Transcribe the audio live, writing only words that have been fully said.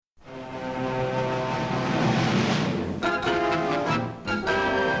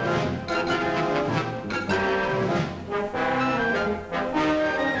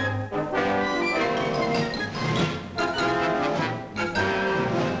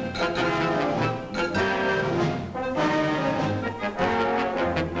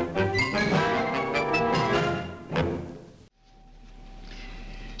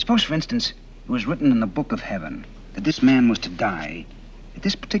Suppose, for instance, it was written in the book of heaven that this man was to die at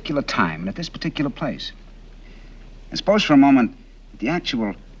this particular time and at this particular place. And suppose for a moment that the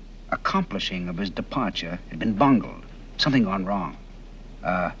actual accomplishing of his departure had been bungled, something gone wrong.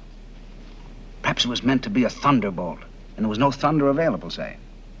 Perhaps it was meant to be a thunderbolt, and there was no thunder available, say.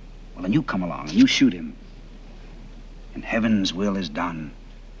 Well, then you come along and you shoot him. And heaven's will is done,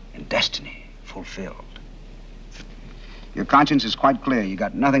 and destiny fulfilled. Your conscience is quite clear. You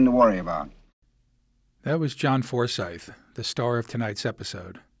got nothing to worry about. That was John Forsythe, the star of tonight's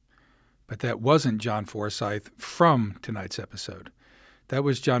episode. But that wasn't John Forsythe from tonight's episode. That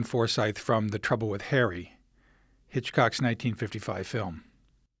was John Forsythe from The Trouble with Harry, Hitchcock's 1955 film.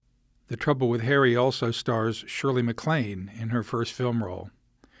 The Trouble with Harry also stars Shirley MacLaine in her first film role,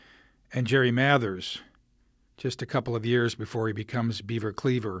 and Jerry Mathers, just a couple of years before he becomes Beaver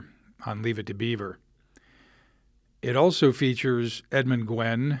Cleaver on Leave It to Beaver. It also features Edmund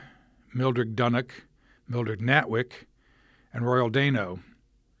Gwenn, Mildred Dunnock, Mildred Natwick, and Royal Dano,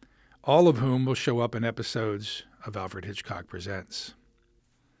 all of whom will show up in episodes of Alfred Hitchcock Presents.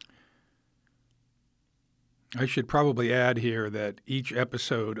 I should probably add here that each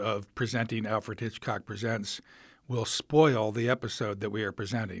episode of presenting Alfred Hitchcock Presents will spoil the episode that we are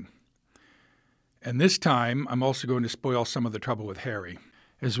presenting. And this time, I'm also going to spoil some of The Trouble with Harry,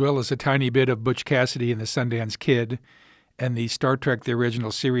 as well as a tiny bit of Butch Cassidy and the Sundance Kid and the Star Trek The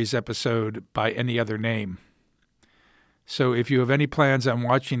Original Series episode By Any Other Name. So if you have any plans on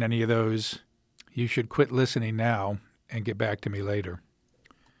watching any of those, you should quit listening now and get back to me later.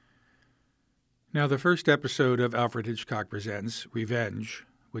 Now, the first episode of Alfred Hitchcock Presents, Revenge,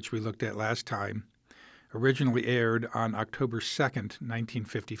 which we looked at last time, originally aired on October 2nd,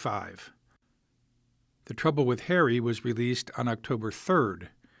 1955. The Trouble with Harry was released on October 3rd,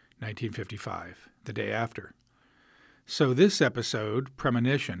 1955, the day after. So this episode,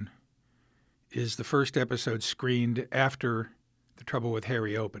 Premonition, is the first episode screened after The Trouble with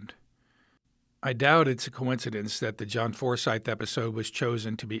Harry opened. I doubt it's a coincidence that the John Forsythe episode was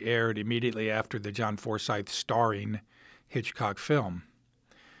chosen to be aired immediately after the John Forsythe starring Hitchcock film,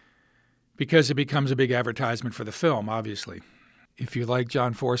 because it becomes a big advertisement for the film, obviously. If you like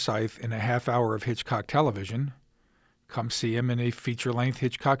John Forsythe in a half hour of Hitchcock television, come see him in a feature-length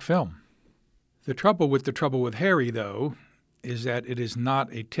Hitchcock film. The trouble with Harry, though, is that it is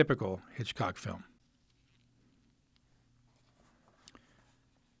not a typical Hitchcock film.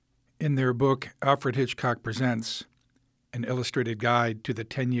 In their book, Alfred Hitchcock Presents, An Illustrated Guide to the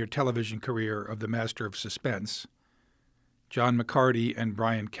 10-Year Television Career of the Master of Suspense, John McCarty and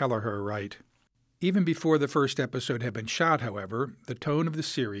Brian Kelleher write, even before the first episode had been shot, however, the tone of the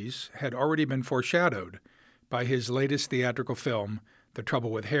series had already been foreshadowed by his latest theatrical film, The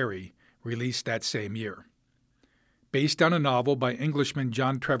Trouble with Harry, released that same year. Based on a novel by Englishman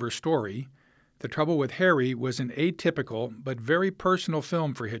John Trevor Story, The Trouble with Harry was an atypical but very personal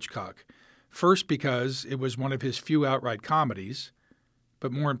film for Hitchcock, first because it was one of his few outright comedies,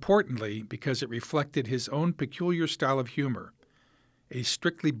 but more importantly because it reflected his own peculiar style of humor, a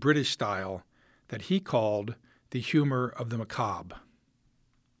strictly British style that he called the humor of the macabre.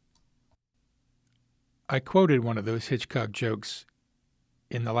 I quoted one of those Hitchcock jokes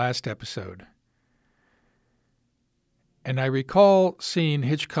in the last episode, and I recall seeing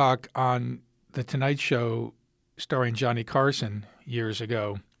Hitchcock on The Tonight Show starring Johnny Carson years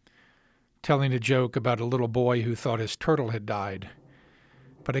ago, telling a joke about a little boy who thought his turtle had died.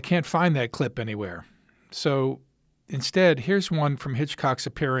 But I can't find that clip anywhere. So instead, here's one from Hitchcock's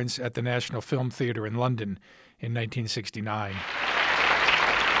appearance at the National Film Theatre in London in 1969.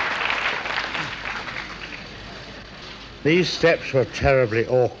 These steps were terribly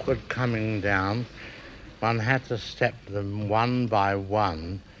awkward coming down. One had to step them one by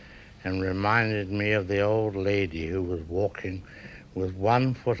one, and reminded me of the old lady who was walking with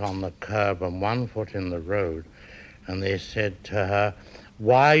one foot on the curb and one foot in the road. And they said to her,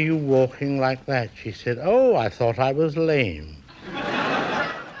 "Why are you walking like that?" She said, "Oh, I thought I was lame."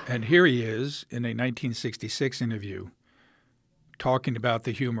 And here he is in a 1966 interview talking about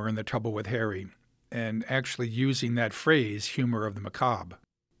the humor in The Trouble with Harry and actually using that phrase, humor of the macabre,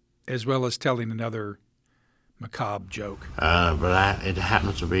 as well as telling another macabre joke. But it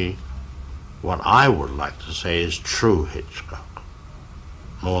happens to be what I would like to say is true Hitchcock,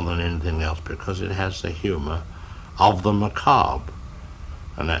 more than anything else, because it has the humor of the macabre,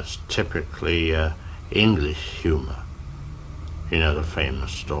 and that's typically English humor. You know, the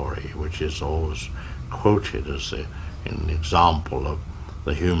famous story, which is always quoted as an example of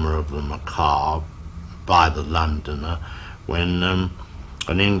the humor of the macabre by the Londoner, when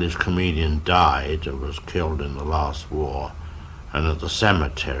an English comedian died or was killed in the last war, And at the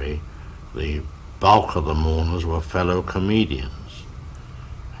cemetery, the bulk of the mourners were fellow comedians.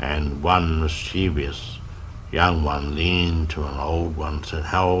 And one mischievous young one leaned to an old one and said,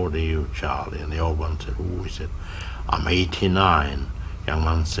 "How old are you, Charlie?" And the old one said, "Oh," he said, "I'm 89. Young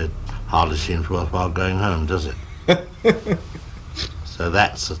one said, "Hardly seems worthwhile going home, does it?" So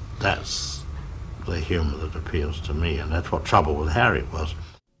that's the humour that appeals to me, and that's what Trouble with Harry was.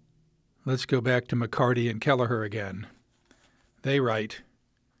 Let's go back to McCarty and Kelleher again. They write,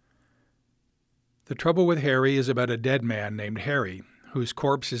 "The Trouble with Harry is about a dead man named Harry, whose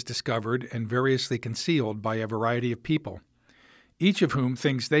corpse is discovered and variously concealed by a variety of people, each of whom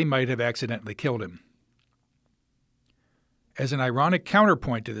thinks they might have accidentally killed him. As an ironic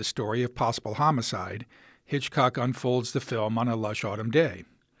counterpoint to the story of possible homicide, Hitchcock unfolds the film on a lush autumn day.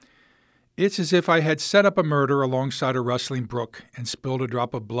 It's as if I had set up a murder alongside a rustling brook and spilled a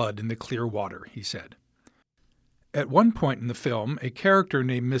drop of blood in the clear water," he said. At one point in the film, a character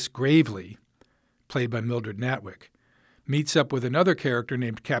named Miss Gravely, played by Mildred Natwick, meets up with another character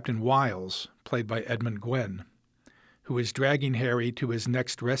named Captain Wiles, played by Edmund Gwenn, who is dragging Harry to his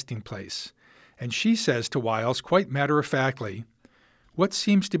next resting place, and she says to Wiles quite matter-of-factly, "What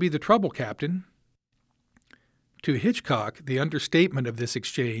seems to be the trouble, Captain?" To Hitchcock, the understatement of this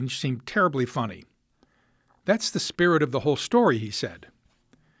exchange seemed terribly funny. "That's the spirit of the whole story," he said.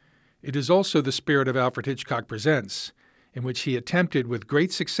 It is also the spirit of Alfred Hitchcock Presents, in which he attempted with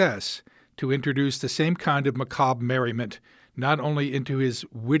great success to introduce the same kind of macabre merriment not only into his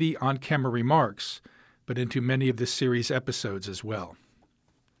witty on-camera remarks, but into many of the series' episodes as well.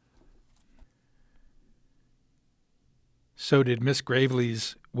 So did Miss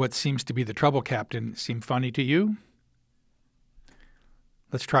Gravely's "What seems to be the trouble, Captain" seem funny to you?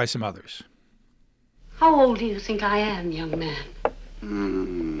 Let's try some others. How old do you think I am, young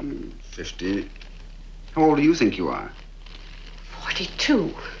man? 50. How old do you think you are?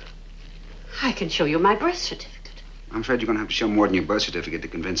 42. I can show you my birth certificate. I'm afraid you're going to have to show more than your birth certificate to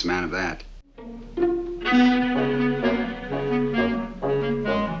convince a man of that.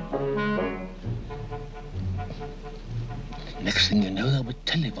 Next thing you know, they'll be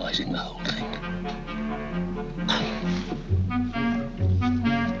televising the whole thing.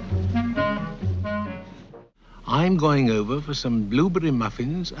 I'm going over for some blueberry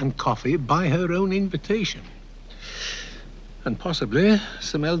muffins and coffee by her own invitation. And possibly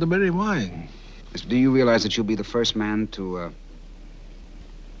some elderberry wine. Do you realize that you'll be the first man to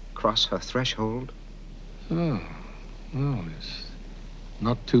cross her threshold? Oh, well, it's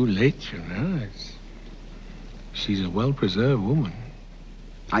not too late, you know. She's a well-preserved woman.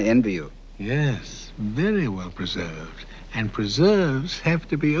 I envy you. Yes, very well-preserved. And preserves have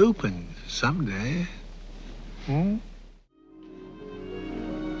to be opened someday. Hmm?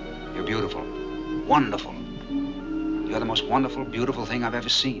 You're beautiful. Wonderful. You're the most wonderful, beautiful thing I've ever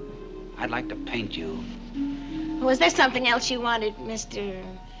seen. I'd like to paint you. Was there something else you wanted, Mr.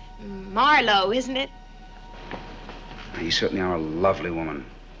 Marlowe, isn't it? You certainly are a lovely woman.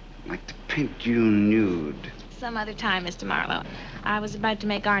 I'd like to paint you nude. Some other time, Mr. Marlowe. I was about to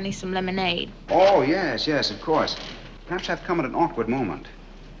make Arnie some lemonade. Oh, yes, of course. Perhaps I've come at an awkward moment.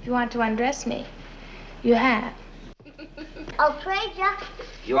 If you want to undress me, you have. I'll trade ya.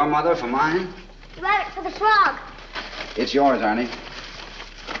 Your mother for mine? The rabbit for the frog. It's yours, Arnie.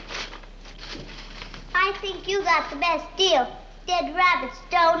 I think you got the best deal. Dead rabbits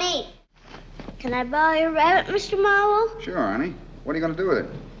don't eat. Can I borrow your rabbit, Mr. Marlowe? Sure, Arnie. What are you going to do with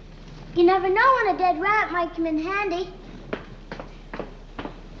it? You never know when a dead rabbit might come in handy.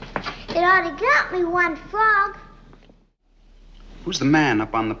 It already got me one frog. Who's the man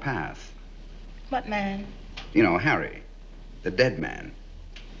up on the path? What man? You know, Harry. The dead man.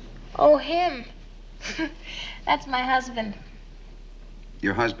 Oh, him. That's my husband.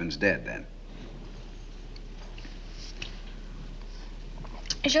 Your husband's dead, then?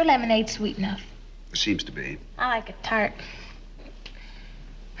 Is your lemonade sweet enough? It seems to be. I like it tart.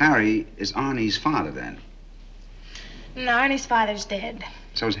 Harry is Arnie's father, then? No, Arnie's father's dead.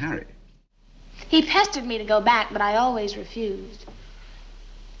 So's Harry. He pestered me to go back, but I always refused.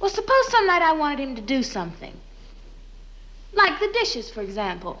 Well, suppose some night I wanted him to do something. Like the dishes, for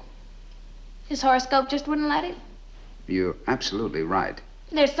example. His horoscope just wouldn't let him. You're absolutely right.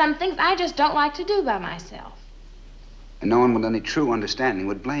 There's some things I just don't like to do by myself. And no one with any true understanding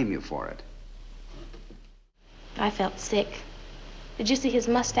would blame you for it. I felt sick. Did you see his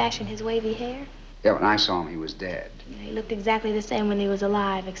mustache and his wavy hair? Yeah, when I saw him, he was dead. He looked exactly the same when he was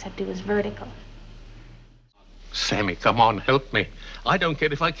alive, except he was vertical. Sammy, come on, help me. I don't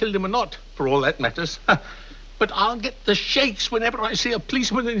care if I killed him or not, for all that matters. But I'll get the shakes whenever I see a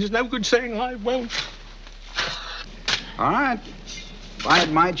policeman, and there's no good saying I won't. All right. If I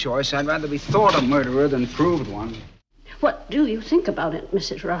had my choice, I'd rather be thought a murderer than proved one. What do you think about it,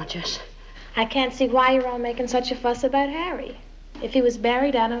 Mrs. Rogers? I can't see why you're all making such a fuss about Harry. If he was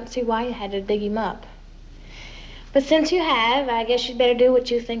buried, I don't see why you had to dig him up. But since you have, I guess you'd better do what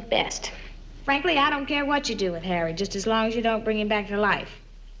you think best. Frankly, I don't care what you do with Harry, just as long as you don't bring him back to life.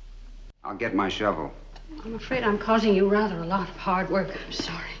 I'll get my shovel. I'm afraid I'm causing you rather a lot of hard work. I'm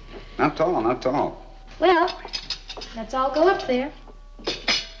sorry. Not tall, not tall. Well, let's all go up there.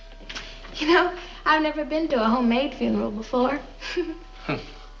 You know, I've never been to a homemade funeral before.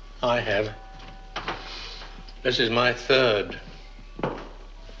 I have. This is my third.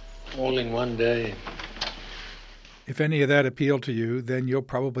 All in one day. If any of that appealed to you, then you'll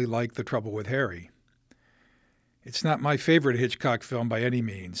probably like The Trouble with Harry. It's not my favorite Hitchcock film by any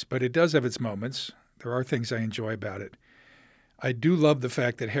means, but it does have its moments. There are things I enjoy about it. I do love the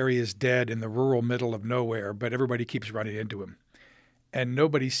fact that Harry is dead in the rural middle of nowhere, but everybody keeps running into him. And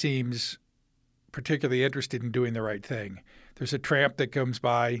nobody seems particularly interested in doing the right thing. There's a tramp that comes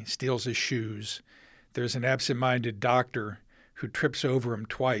by, steals his shoes. There's an absent-minded doctor who trips over him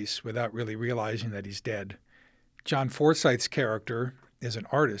twice without really realizing that he's dead. John Forsythe's character is an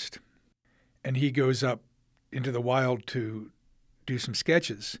artist, and he goes up into the wild to do some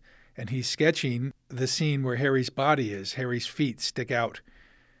sketches. And he's sketching the scene where Harry's body is. Harry's feet stick out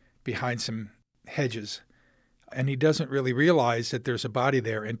behind some hedges. And he doesn't really realize that there's a body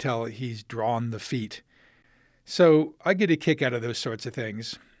there until he's drawn the feet. So I get a kick out of those sorts of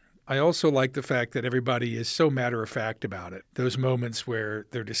things. I also like the fact that everybody is so matter-of-fact about it. Those moments where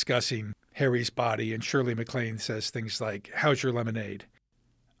they're discussing Harry's body and Shirley MacLaine says things like, "How's your lemonade?"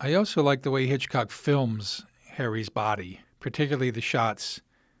 I also like the way Hitchcock films Harry's body, particularly the shots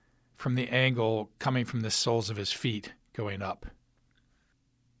from the angle coming from the soles of his feet going up.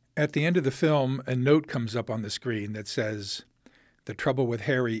 At the end of the film, a note comes up on the screen that says, "The Trouble with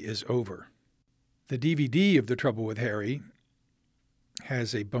Harry is over." The DVD of The Trouble with Harry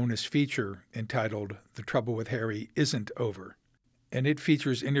has a bonus feature entitled The Trouble with Harry Isn't Over, and it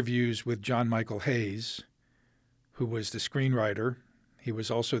features interviews with John Michael Hayes, who was the screenwriter. He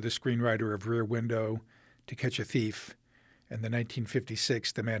was also the screenwriter of Rear Window, To Catch a Thief, and the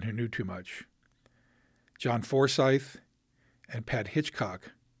 1956 The Man Who Knew Too Much. John Forsythe and Pat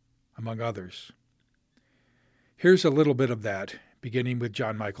Hitchcock, among others. Here's a little bit of that, beginning with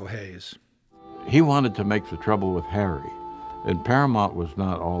John Michael Hayes. He wanted to make The Trouble with Harry, and Paramount was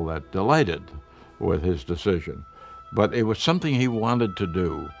not all that delighted with his decision. But it was something he wanted to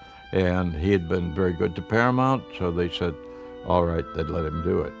do, and he had been very good to Paramount, so they said, all right, they'd let him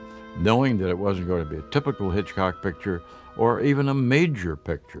do it, knowing that it wasn't going to be a typical Hitchcock picture or even a major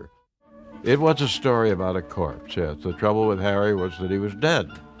picture. It was a story about a corpse, yes. The trouble with Harry was that he was dead,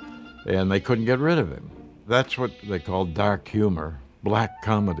 and they couldn't get rid of him. That's what they call dark humor, black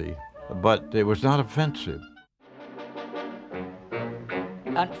comedy, but it was not offensive.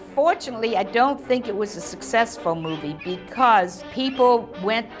 Unfortunately, I don't think it was a successful movie because people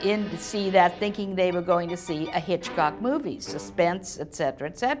went in to see that thinking they were going to see a Hitchcock movie, suspense, etc.,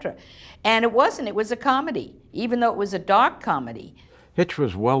 etc. And it wasn't. It was a comedy, even though it was a dark comedy. Hitch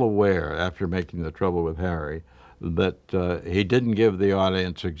was well aware, after making The Trouble with Harry, that he didn't give the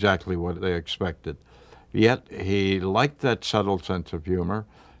audience exactly what they expected. Yet he liked that subtle sense of humor,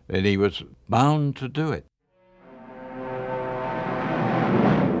 and he was bound to do it.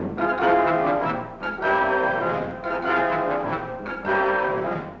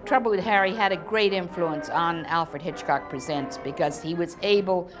 Trouble with Harry had a great influence on Alfred Hitchcock Presents because he was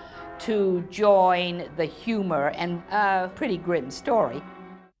able to join the humor and a pretty grim story.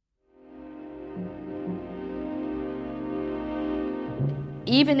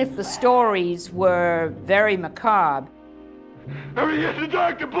 Even if the stories were very macabre, Hurry, get the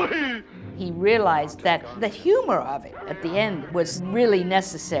doctor, please! He realized that the humor of it at the end was really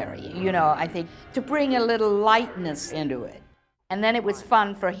necessary, you know, I think, to bring a little lightness into it. And then it was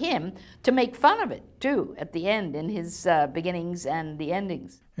fun for him to make fun of it, too, at the end, in his beginnings and the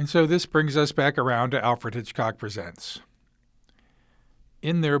endings. And so this brings us back around to Alfred Hitchcock Presents.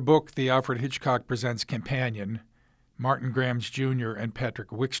 In their book, The Alfred Hitchcock Presents Companion, Martin Grams Jr. and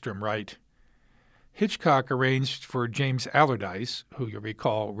Patrick Wickstrom write, Hitchcock arranged for James Allardyce, who you'll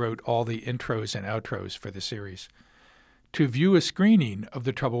recall wrote all the intros and outros for the series, to view a screening of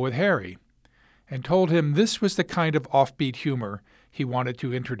The Trouble with Harry, and told him this was the kind of offbeat humor he wanted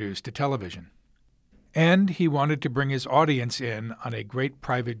to introduce to television. And he wanted to bring his audience in on a great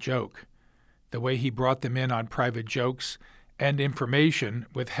private joke, the way he brought them in on private jokes and information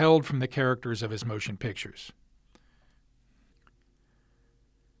withheld from the characters of his motion pictures.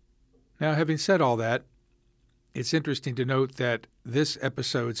 Now, having said all that, it's interesting to note that this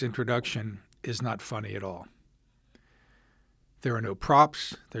episode's introduction is not funny at all. There are no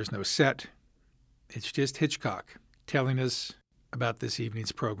props, there's no set. It's just Hitchcock telling us about this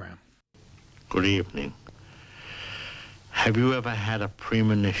evening's program. Good evening. Have you ever had a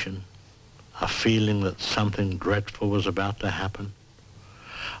premonition, a feeling that something dreadful was about to happen?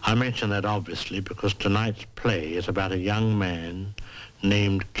 I mention that obviously because tonight's play is about a young man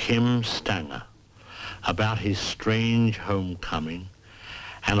named Kim Stanger, about his strange homecoming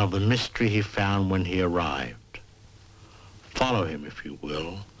and of the mystery he found when he arrived. Follow him, if you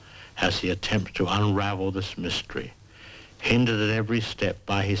will, as he attempts to unravel this mystery, hindered at every step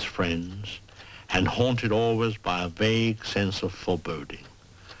by his friends and haunted always by a vague sense of foreboding.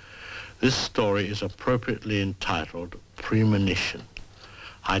 This story is appropriately entitled Premonition.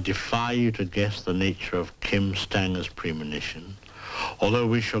 I defy you to guess the nature of Kim Stanger's premonition, although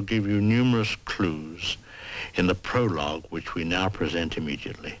we shall give you numerous clues in the prologue, which we now present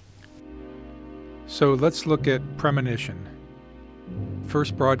immediately. So let's look at Premonition.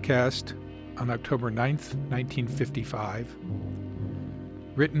 First broadcast on October 9th, 1955.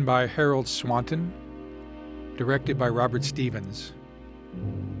 Written by Harold Swanton, directed by Robert Stevens,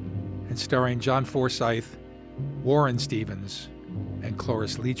 and starring John Forsythe, Warren Stevens, and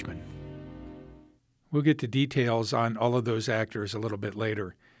Cloris Leachman. We'll get to details on all of those actors a little bit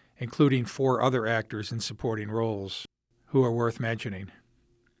later, including 4 other actors in supporting roles who are worth mentioning.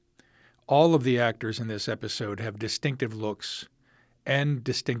 All of the actors in this episode have distinctive looks and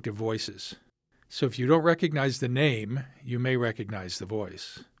distinctive voices. So if you don't recognize the name, you may recognize the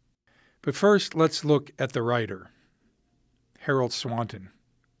voice. But first, let's look at the writer, Harold Swanton.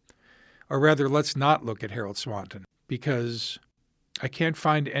 Or rather, let's not look at Harold Swanton, because I can't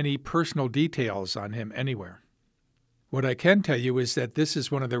find any personal details on him anywhere. What I can tell you is that this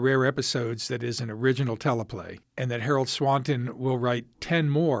is one of the rare episodes that is an original teleplay, and that Harold Swanton will write 10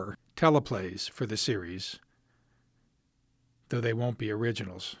 more teleplays for the series, though they won't be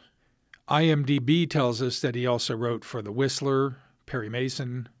originals. IMDb tells us that he also wrote for The Whistler, Perry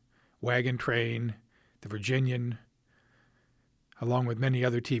Mason, Wagon Train, The Virginian, along with many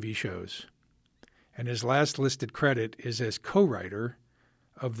other TV shows. And his last listed credit is as co-writer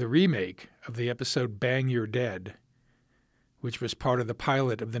of the remake of the episode Bang You're Dead, which was part of the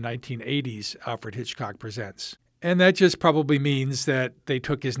pilot of the 1980s Alfred Hitchcock Presents. And that just probably means that they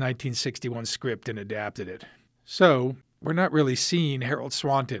took his 1961 script and adapted it. So, we're not really seeing Harold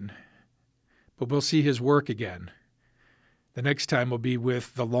Swanton, but we'll see his work again. The next time will be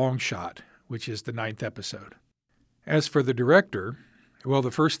with The Long Shot, which is the 9th episode. As for the director, well,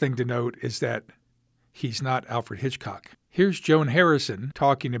 the first thing to note is that he's not Alfred Hitchcock. Here's Joan Harrison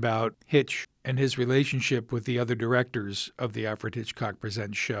talking about Hitch and his relationship with the other directors of the Alfred Hitchcock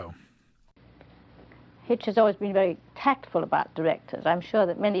Presents show. Hitch has always been very tactful about directors. I'm sure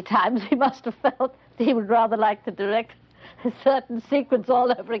that many times he must have felt that he would rather like to direct a certain sequence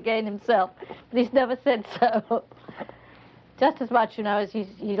all over again himself, but he's never said so. Just as much, as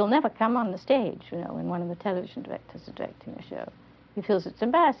he'll never come on the stage, when one of the television directors is directing a show. He feels it's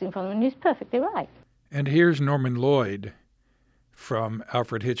embarrassing for them, and he's perfectly right. And here's Norman Lloyd from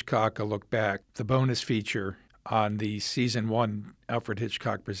Alfred Hitchcock, A Look Back, the bonus feature on the Season 1 Alfred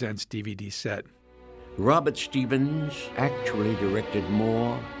Hitchcock Presents DVD set. Robert Stevens actually directed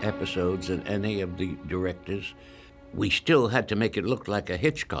more episodes than any of the directors. We still had to make it look like a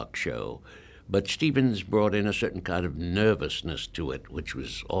Hitchcock show, but Stevens brought in a certain kind of nervousness to it, which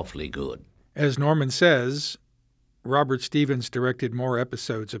was awfully good. As Norman says, Robert Stevens directed more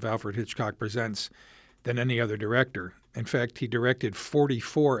episodes of Alfred Hitchcock Presents than any other director. In fact, he directed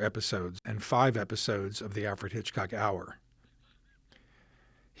 44 episodes and 5 episodes of the Alfred Hitchcock Hour.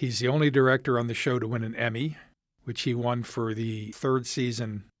 He's the only director on the show to win an Emmy, which he won for the 3rd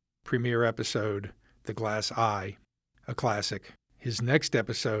season premiere episode, The Glass Eye, a classic. His next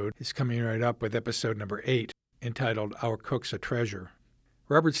episode is coming right up with episode number 8, entitled Our Cook's a Treasure.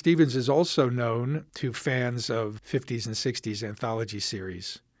 Robert Stevens is also known to fans of 50s and 60s anthology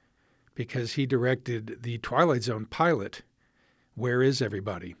series because he directed the Twilight Zone pilot, Where Is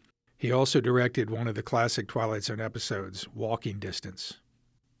Everybody? He also directed one of the classic Twilight Zone episodes, Walking Distance.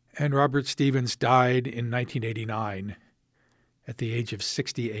 And Robert Stevens died in 1989 at the age of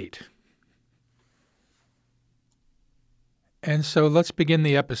 68. And so let's begin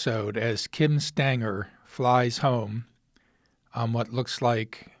the episode as Kim Stanger flies home on what looks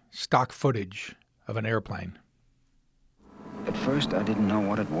like stock footage of an airplane. At first, I didn't know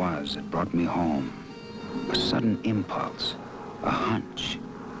what it was that brought me home. A sudden impulse, a hunch,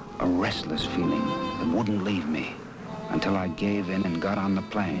 a restless feeling that wouldn't leave me. until I gave in and got on the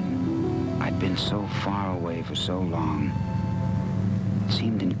plane. I'd been so far away for so long. It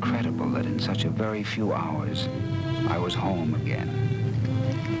seemed incredible that in such a very few hours, I was home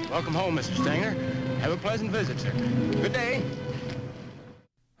again. Welcome home, Mr. Stanger. Have a pleasant visit, sir. Good day.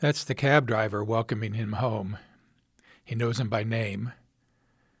 That's the cab driver welcoming him home. He knows him by name.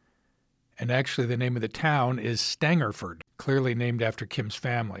 And actually the name of the town is Stangerford, clearly named after Kim's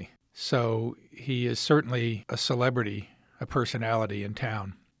family. So he is certainly a celebrity, a personality in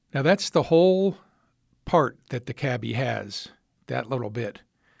town. Now that's the whole part that the cabbie has, that little bit.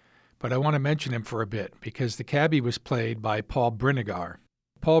 But I want to mention him for a bit because the cabbie was played by Paul Brinegar.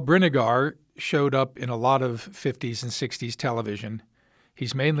 Paul Brinegar showed up in a lot of 50s and 60s television.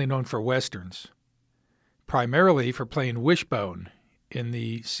 He's mainly known for westerns, primarily for playing Wishbone in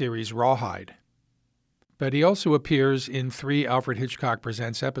the series Rawhide. But he also appears in 3 Alfred Hitchcock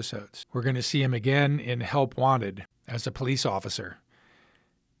Presents episodes. We're going to see him again in Help Wanted as a police officer,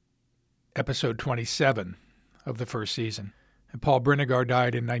 episode 27 of the first season. And Paul Brinegar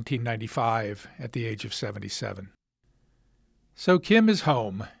died in 1995 at the age of 77. So Kim is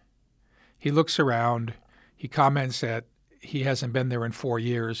home. He looks around. He comments that he hasn't been there in 4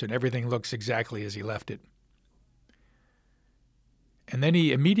 years and everything looks exactly as he left it. And then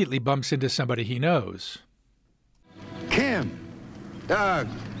he immediately bumps into somebody he knows. Kim! Doug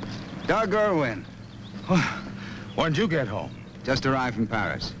Irwin. When did you get home? Just arrived from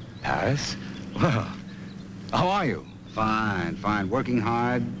Paris. Paris? Well, how are you? Fine. Working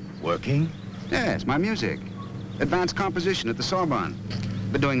hard. Working? Yes, my music. Advanced composition at the Sorbonne.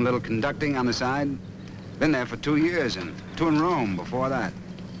 Been doing a little conducting on the side. Been there for 2 years and 2 in Rome before that.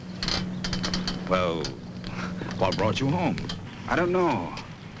 Well, what brought you home? I don't know.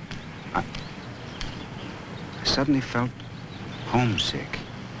 I suddenly felt homesick.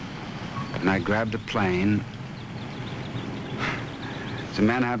 And I grabbed a plane. Does a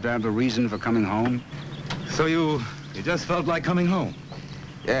man have to have a reason for coming home? So you just felt like coming home?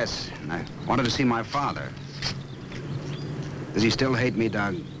 Yes, and I wanted to see my father. Does he still hate me,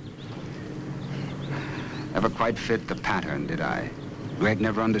 Doug? Never quite fit the pattern, did I? Greg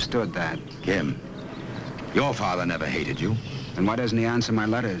never understood that. Kim, your father never hated you. And why doesn't he answer my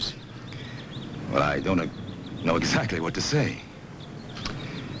letters? Well, I don't know exactly what to say.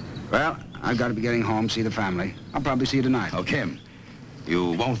 Well, I've got to be getting home, see the family. I'll probably see you tonight. Oh, Kim,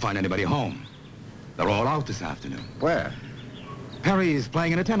 you won't find anybody home. They're all out this afternoon. Where? Perry's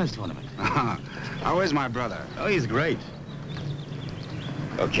playing in a tennis tournament. How is my brother? Oh, he's great.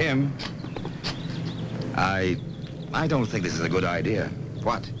 Oh, Kim, I don't think this is a good idea.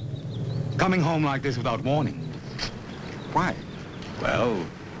 What? Coming home like this without warning. Why? Well,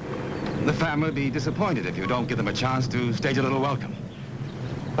 the family will be disappointed if you don't give them a chance to stage a little welcome.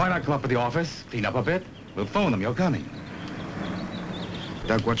 Why not come up to the office, clean up a bit? We'll phone them you're coming.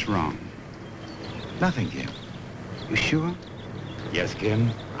 Doug, what's wrong? Nothing, Kim. You sure? Yes, Kim,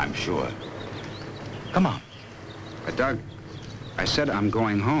 I'm sure. Come on. But, Doug, I said I'm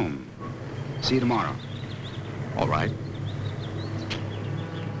going home. See you tomorrow. All right.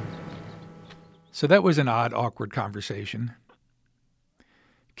 So that was an odd, awkward conversation.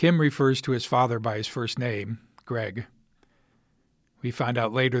 Kim refers to his father by his first name, Greg. We find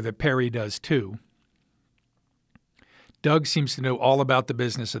out later that Perry does too. Doug seems to know all about the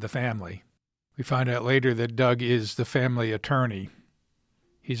business of the family. We find out later that Doug is the family attorney.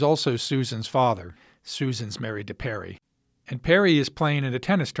 He's also Susan's father. Susan's married to Perry. And Perry is playing in a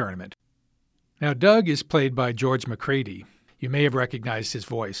tennis tournament. Now, Doug is played by George McCready. You may have recognized his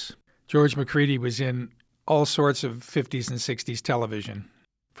voice. George McCready was in all sorts of 50s and 60s television.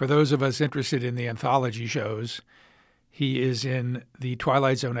 For those of us interested in the anthology shows, he is in the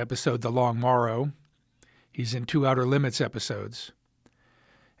Twilight Zone episode The Long Morrow. He's in 2 Outer Limits episodes.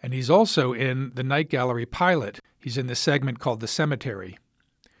 And he's also in the Night Gallery pilot. He's in the segment called The Cemetery.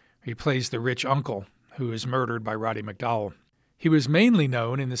 He plays the rich uncle who is murdered by Roddy McDowall. He was mainly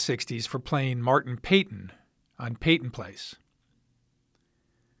known in the 60s for playing Martin Peyton on Peyton Place.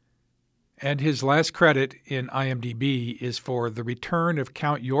 And his last credit in IMDb is for The Return of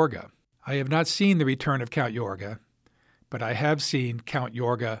Count Yorga. I have not seen The Return of Count Yorga, but I have seen Count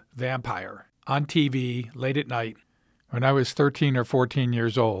Yorga Vampire on TV late at night when I was 13 or 14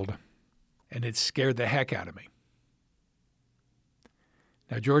 years old, and it scared the heck out of me.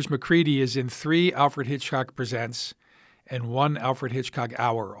 Now, George McCready is in 3 Alfred Hitchcock Presents and 1 Alfred Hitchcock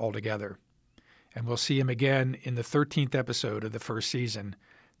Hour altogether, and we'll see him again in the 13th episode of the first season,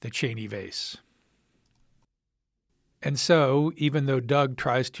 The Cheney Vase. And so, even though Doug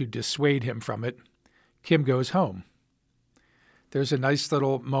tries to dissuade him from it, Kim goes home. There's a nice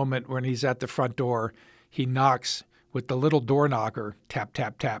little moment when he's at the front door. He knocks with the little door knocker, tap,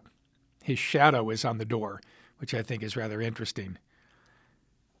 tap, tap. His shadow is on the door, which I think is rather interesting.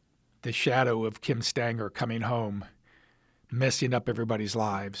 The shadow of Kim Stanger coming home, messing up everybody's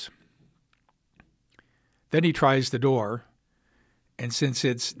lives. Then he tries the door, and since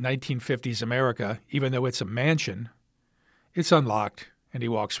it's 1950s America, even though it's a mansion, it's unlocked, and he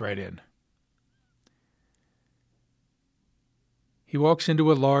walks right in. He walks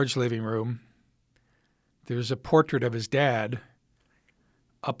into a large living room. There's a portrait of his dad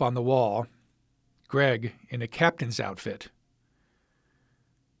up on the wall, Greg in a captain's outfit.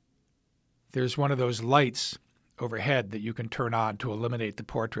 There's one of those lights overhead that you can turn on to illuminate the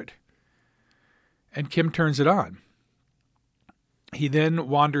portrait. And Kim turns it on. He then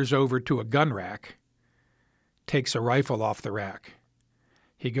wanders over to a gun rack, takes a rifle off the rack.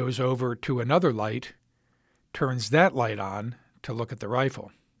 He goes over to another light, turns that light on to look at the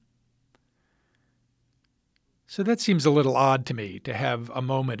rifle. So that seems a little odd to me, to have a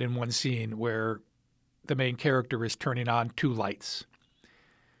moment in one scene where the main character is turning on two lights.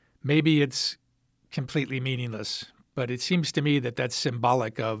 Maybe it's completely meaningless, but it seems to me that that's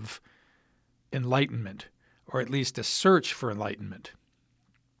symbolic of enlightenment, or at least a search for enlightenment.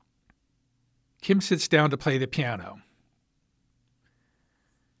 Kim sits down to play the piano.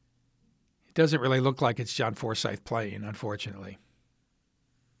 It doesn't really look like it's John Forsythe playing, unfortunately.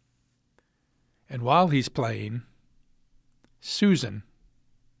 And while he's playing, Susan,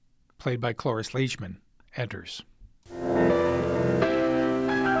 played by Cloris Leachman, enters.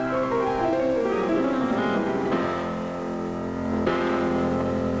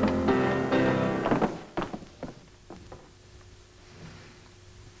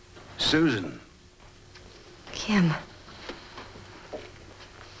 Susan. Kim.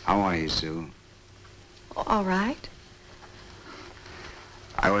 How are you, Sue? All right.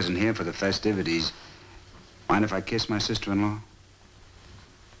 I wasn't here for the festivities. Mind if I kiss my sister-in-law?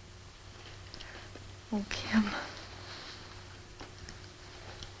 Oh, Kim.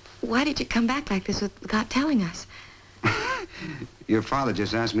 Why did you come back like this without telling us? Your father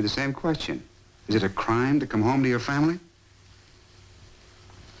just asked me the same question. Is it a crime to come home to your family?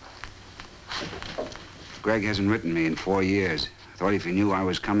 Greg hasn't written me in 4 years. I thought if he knew I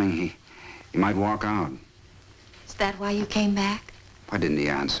was coming, he might walk out. Is that why you came back? Why didn't he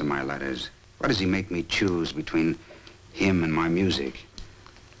answer my letters? Why does he make me choose between him and my music?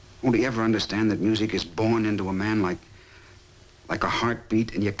 Won't he ever understand that music is born into a man like a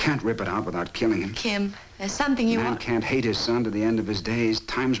heartbeat, and you can't rip it out without killing him? Kim, there's something you want... A man want... can't hate his son to the end of his days.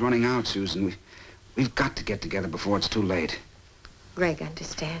 Time's running out, Susan. We've got to get together before it's too late. Greg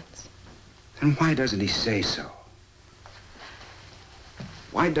understands. Then why doesn't he say so?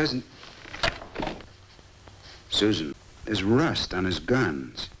 Why doesn't... Susan, there's rust on his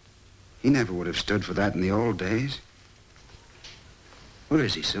guns. He never would have stood for that in the old days. Where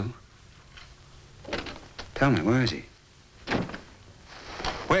is he, Sue? Tell me, where is he?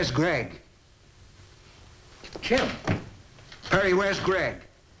 Where's Greg? Kim. Perry, where's Greg?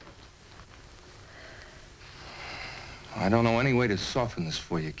 I don't know any way to soften this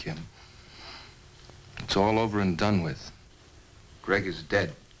for you, Kim. It's all over and done with. Greg is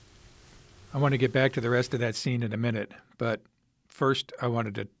dead. I want to get back to the rest of that scene in a minute, but first I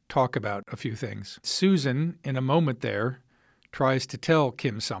wanted to talk about a few things. Susan, in a moment there, tries to tell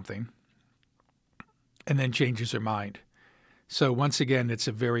Kim something and then changes her mind. So once again, it's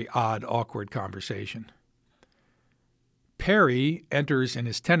a very odd, awkward conversation. Perry enters in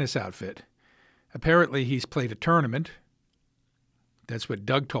his tennis outfit. Apparently he's played a tournament. That's what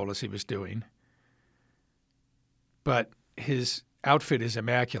Doug told us he was doing. But his outfit is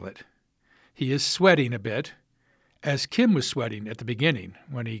immaculate. He is sweating a bit, as Kim was sweating at the beginning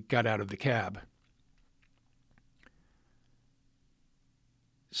when he got out of the cab.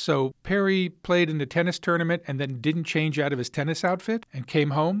 So Perry played in the tennis tournament and then didn't change out of his tennis outfit and came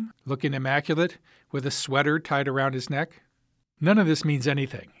home looking immaculate with a sweater tied around his neck? None of this means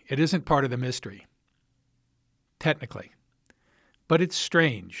anything. It isn't part of the mystery, technically. But it's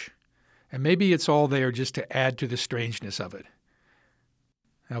strange, and maybe it's all there just to add to the strangeness of it.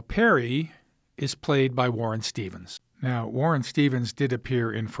 Now, Perry is played by Warren Stevens. Now, Warren Stevens did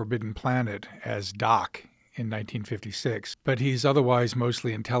appear in Forbidden Planet as Doc in 1956, but he's otherwise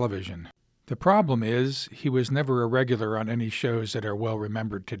mostly in television. The problem is he was never a regular on any shows that are well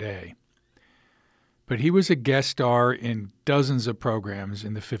remembered today. But he was a guest star in dozens of programs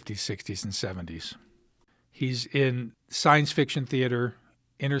in the 50s, 60s, and 70s. He's in science fiction theater,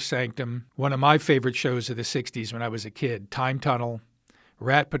 Inner Sanctum, one of my favorite shows of the 60s when I was a kid, Time Tunnel,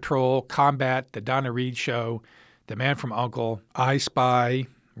 Rat Patrol, Combat, The Donna Reed Show, The Man from U.N.C.L.E., I Spy,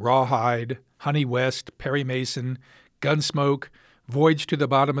 Rawhide, Honey West, Perry Mason, Gunsmoke, Voyage to the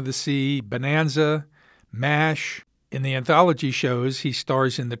Bottom of the Sea, Bonanza, MASH. In the anthology shows, he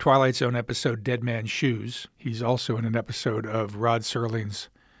stars in the Twilight Zone episode Dead Man's Shoes. He's also in an episode of Rod Serling's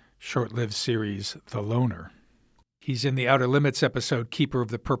short-lived series The Loner. He's in the Outer Limits episode Keeper of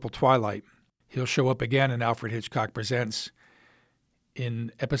the Purple Twilight. He'll show up again in Alfred Hitchcock Presents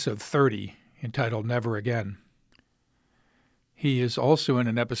in episode 30, entitled Never Again. He is also in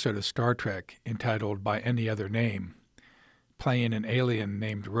an episode of Star Trek entitled By Any Other Name, playing an alien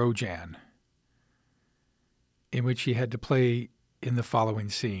named Rojan, in which he had to play in the following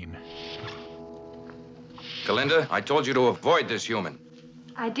scene. Galinda, I told you to avoid this human.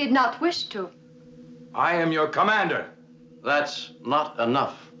 I did not wish to. I am your commander. That's not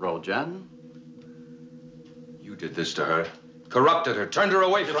enough, Rojan. You did this to her. Corrupted her, turned her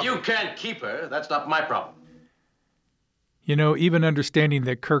away from If you can't keep her, that's not my problem. You know, even understanding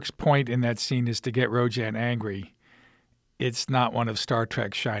that Kirk's point in that scene is to get Rojan angry, it's not one of Star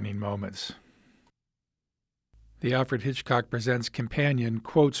Trek's shining moments. The Alfred Hitchcock Presents companion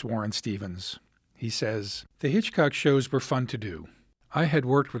quotes Warren Stevens. He says, "The Hitchcock shows were fun to do. I had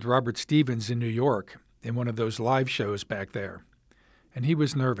worked with Robert Stevens in New York in one of those live shows back there, and he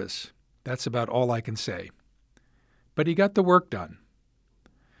was nervous. That's about all I can say. But he got the work done.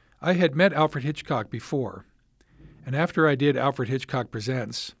 I had met Alfred Hitchcock before, and after I did Alfred Hitchcock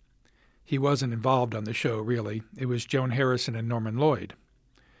Presents, he wasn't involved on the show, really. It was Joan Harrison and Norman Lloyd.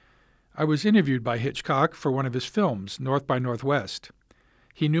 I was interviewed by Hitchcock for one of his films, North by Northwest.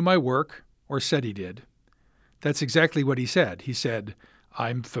 He knew my work, or said he did. That's exactly what he said. He said,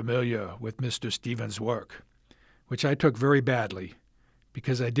 'I'm familiar with Mr. Stevens' work,' which I took very badly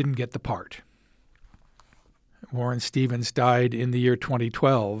because I didn't get the part." Warren Stevens died in the year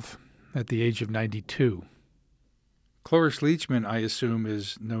 2012 at the age of 92. Cloris Leachman, I assume,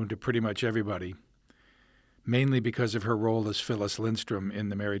 is known to pretty much everybody, mainly because of her role as Phyllis Lindstrom in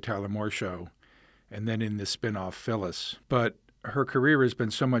The Mary Tyler Moore Show, and then in the spin-off Phyllis. But her career has been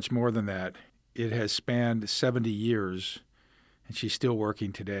so much more than that. It has spanned 70 years, and she's still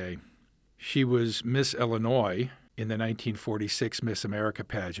working today. She was Miss Illinois in the 1946 Miss America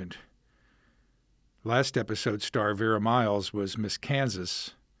pageant. Last episode star Vera Miles was Miss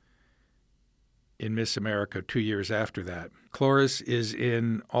Kansas in Miss America 2 years after that. Cloris is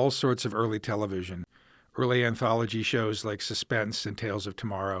in all sorts of early television, early anthology shows like Suspense and Tales of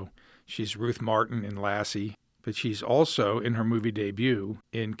Tomorrow. She's Ruth Martin in Lassie, but she's also in her movie debut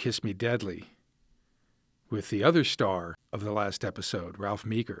in Kiss Me Deadly with the other star of the last episode, Ralph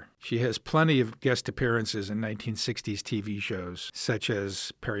Meeker. She has plenty of guest appearances in 1960s TV shows, such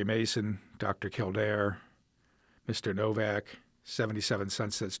as Perry Mason, Dr. Kildare, Mr. Novak, 77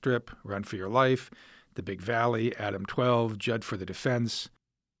 Sunset Strip, Run for Your Life, The Big Valley, Adam 12, Judd for the Defense.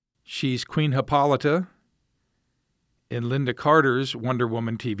 She's Queen Hippolyta in Linda Carter's Wonder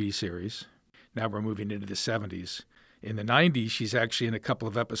Woman TV series. Now we're moving into the 70s. In the 90s, she's actually in a couple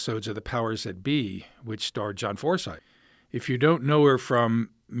of episodes of The Powers That Be, which starred John Forsythe. If you don't know her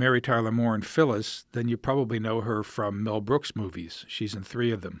from Mary Tyler Moore and Phyllis, then you probably know her from Mel Brooks movies. She's in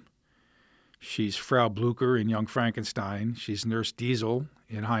 3 of them. She's Frau Blucher in Young Frankenstein. She's Nurse Diesel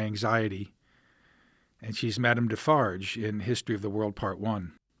in High Anxiety. And she's Madame Defarge in History of the World Part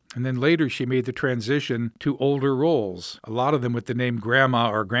 1. And then later she made the transition to older roles, a lot of them with the name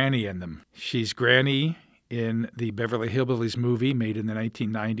Grandma or Granny in them. She's Granny in the Beverly Hillbillies movie made in the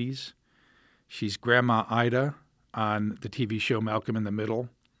 1990s. She's Grandma Ida on the TV show Malcolm in the Middle.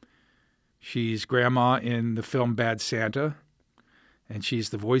 She's Grandma in the film Bad Santa. And she's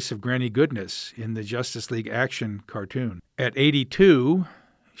the voice of Granny Goodness in the Justice League action cartoon. At 82,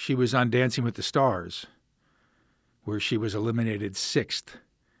 she was on Dancing with the Stars, where she was eliminated 6th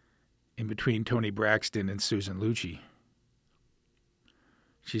in between Toni Braxton and Susan Lucci.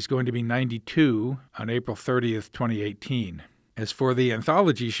 She's going to be 92 on April 30th, 2018. As for the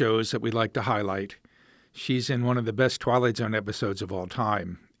anthology shows that we'd like to highlight, she's in one of the best Twilight Zone episodes of all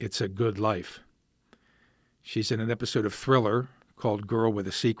time, It's a Good Life. She's in an episode of Thriller called Girl with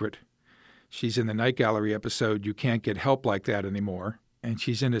a Secret. She's in the Night Gallery episode You Can't Get Help Like That Anymore. And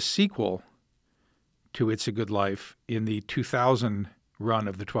she's in a sequel to It's a Good Life in the 2000 run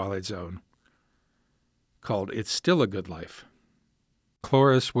of The Twilight Zone called It's Still a Good Life.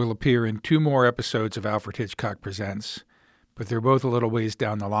 Cloris will appear in 2 more episodes of Alfred Hitchcock Presents, but they're both a little ways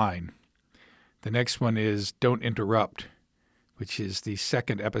down the line. The next one is Don't Interrupt, which is the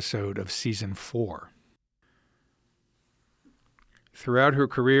 2nd episode of Season 4. Throughout her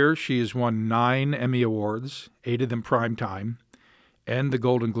career, she has won 9 Emmy Awards, 8 of them Primetime, and the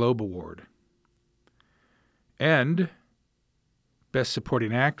Golden Globe Award. And Best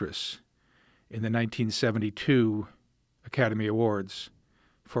Supporting Actress in the 1972 Academy Awards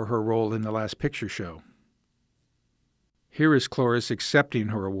for her role in The Last Picture Show. Here is Cloris accepting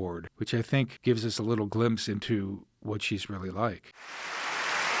her award, which I think gives us a little glimpse into what she's really like.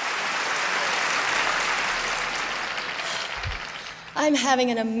 I'm having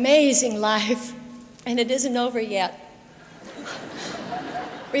an amazing life, and it isn't over yet.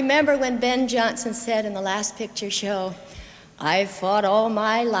 Remember when Ben Johnson said in The Last Picture Show, "I fought all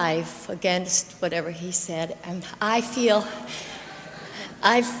my life against," whatever he said, and I feel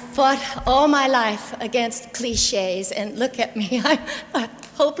I've fought all my life against cliches, and look at me, I'm a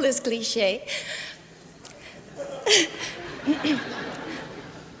hopeless cliche.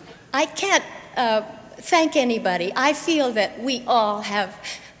 I can't thank anybody. I feel that we all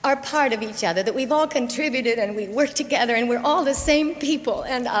are part of each other, that we've all contributed and we work together and we're all the same people.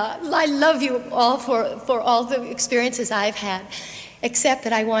 And I love you all for all the experiences I've had, except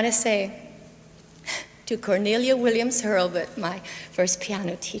that I want to say to Cornelia Williams Hurlbut, my first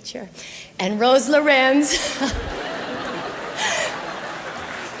piano teacher, and Rose Lorenz,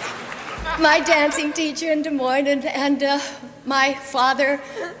 my dancing teacher in Des Moines, and my father,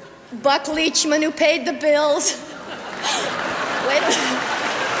 Buck Leachman, who paid the bills. Wait a minute.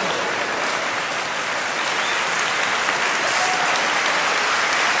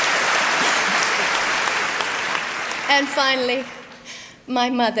 And finally, my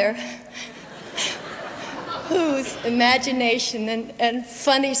mother, whose imagination and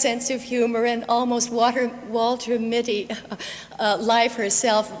funny sense of humor and almost Walter Mitty life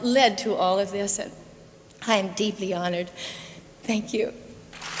herself led to all of this. And I am deeply honored. Thank you.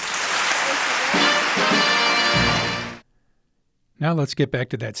 Now let's get back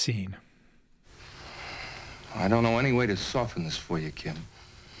to that scene. I don't know any way to soften this for you, Kim.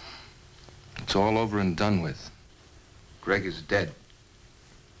 It's all over and done with. Greg is dead.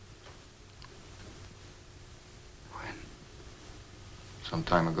 When? Some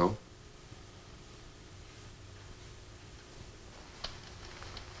time ago.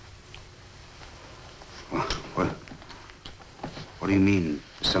 What do you mean,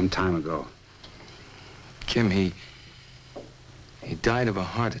 some time ago? Kim, he died of a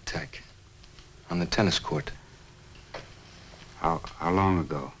heart attack on the tennis court. How long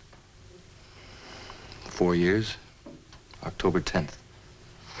ago? 4 years. October 10th.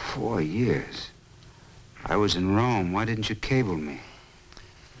 4 years? I was in Rome. Why didn't you cable me?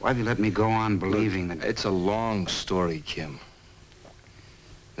 Why have you let me go on believing that... It's a long story, Kim.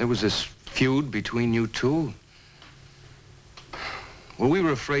 There was this feud between you two. Well, we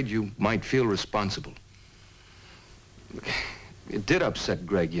were afraid you might feel responsible. It did upset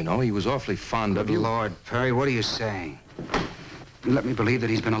Greg, you know. He was awfully fond of you. Lord, Perry, what are you saying? You let me believe that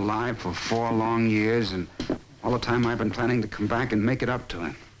he's been alive for 4 long years, and all the time I've been planning to come back and make it up to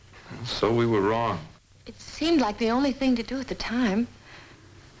him. So we were wrong. It seemed like the only thing to do at the time.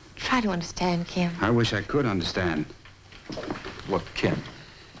 Try to understand, Kim. I wish I could understand. Look, Kim,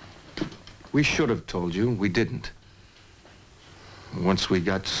 we should have told you. We didn't. Once we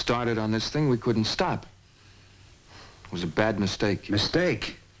got started on this thing, we couldn't stop. It was a bad mistake.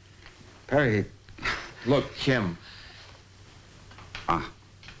 Mistake? Perry... Look, Kim. A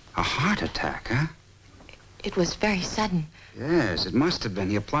heart attack, huh? It was very sudden. Yes, it must have been.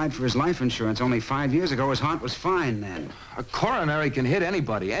 He applied for his life insurance only 5 years ago. His heart was fine then. A coronary can hit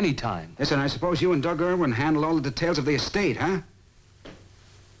anybody, anytime. Yes, and I suppose you and Doug Irwin handle all the details of the estate, huh?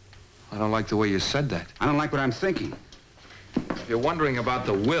 I don't like the way you said that. I don't like what I'm thinking. If you're wondering about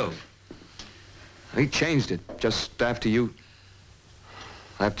the will, he changed it just after you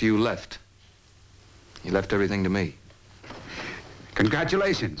left. He left everything to me.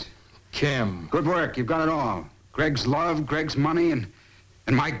 Congratulations. Kim. Good work. You've got it all. Greg's love, Greg's money, and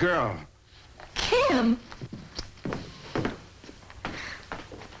my girl. Kim! I'm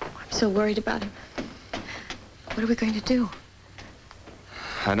so worried about him. What are we going to do?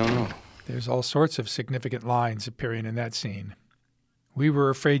 I don't know. There's all sorts of significant lines appearing in that scene. "We were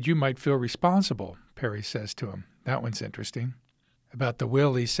afraid you might feel responsible," Perry says to him. That one's interesting. About the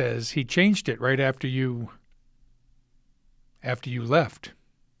will, he says, he changed it right after you left.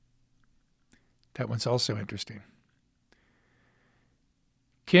 That one's also interesting.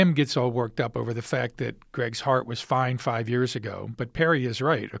 Kim gets all worked up over the fact that Greg's heart was fine 5 years ago, but Perry is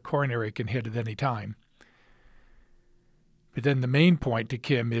right. A coronary can hit at any time. But then the main point to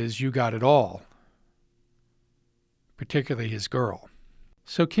Kim is you got it all, particularly his girl.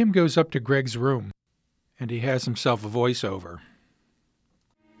 So Kim goes up to Greg's room, and he has himself a voiceover.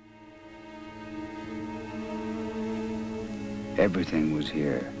 Everything was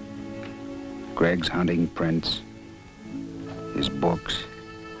here. Greg's hunting prints, his books,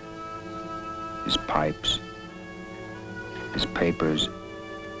 his pipes, his papers,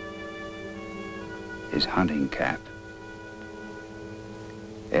 his hunting cap.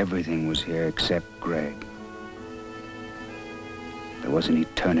 Everything was here except Greg. There was an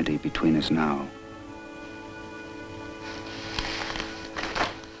eternity between us now.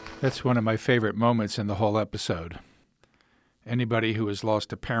 That's one of my favorite moments in the whole episode. Anybody who has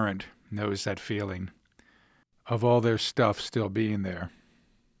lost a parent knows that feeling of all their stuff still being there,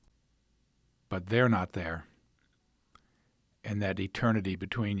 but they're not there, and that eternity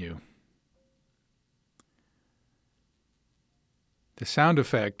between you. The sound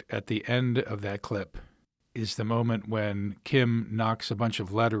effect at the end of that clip is the moment when Kim knocks a bunch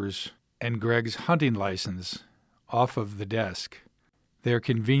of letters and Greg's hunting license off of the desk. They're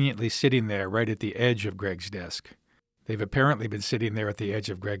conveniently sitting there right at the edge of Greg's desk. They've apparently been sitting there at the edge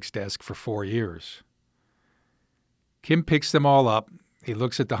of Greg's desk for 4 years. Kim picks them all up. He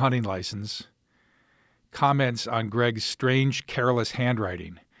looks at the hunting license, comments on Greg's strange, careless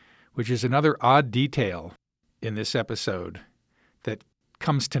handwriting, which is another odd detail in this episode that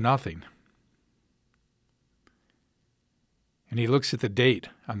comes to nothing. And he looks at the date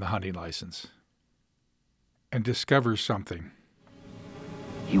on the hunting license and discovers something.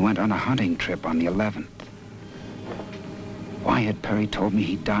 He went on a hunting trip on the 11th. Why had Perry told me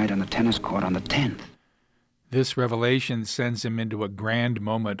he died on the tennis court on the 10th? This revelation sends him into a grand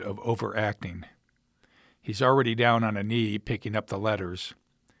moment of overacting. He's already down on a knee picking up the letters.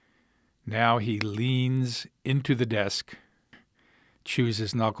 Now he leans into the desk, chews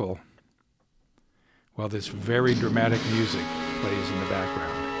his knuckle, while this very dramatic music plays in the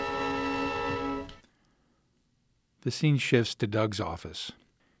background. The scene shifts to Doug's office.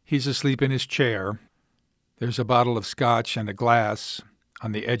 He's asleep in his chair. There's a bottle of scotch and a glass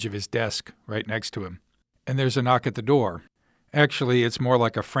on the edge of his desk right next to him. And there's a knock at the door. Actually, it's more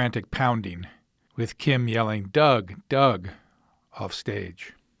like a frantic pounding, with Kim yelling, "Doug, Doug," off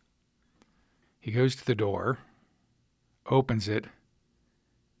stage. He goes to the door, opens it.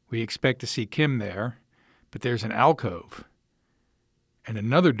 We expect to see Kim there, but there's an alcove and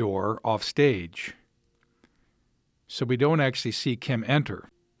another door off stage. So we don't actually see Kim enter,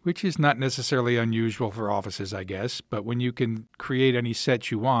 which is not necessarily unusual for offices, I guess, but when you can create any set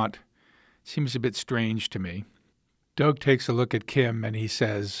you want, it seems a bit strange to me. Doug takes a look at Kim and he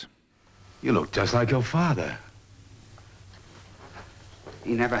says, "You look just like your father."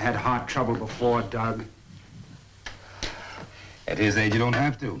 He never had heart trouble before, Doug. At his age, you don't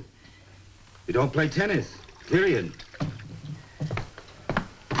have to. You don't play tennis, period.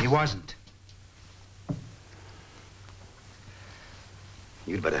 He wasn't.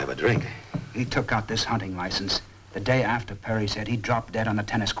 You'd better have a drink. He took out this hunting license the day after Perry said he dropped dead on the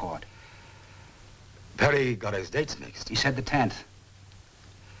tennis court. Perry got his dates mixed. He said the 10th.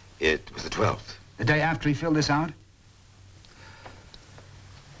 It was the 12th. The day after he filled this out?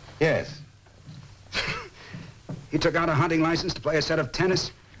 Yes. He took out a hunting license to play a set of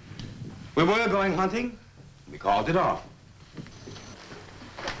tennis? We were going hunting. We called it off.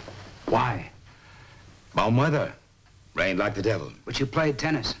 Why? Bum weather. Rained like the devil. But you played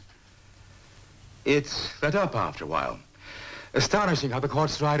tennis. It's let up after a while. Astonishing how the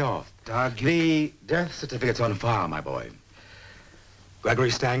courts dried off. Doug, The death certificate's on file, my boy.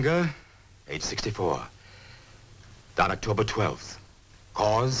 Gregory Stanger, age 64. Died October 12th.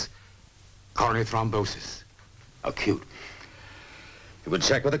 Cause, coronary thrombosis. Acute. You could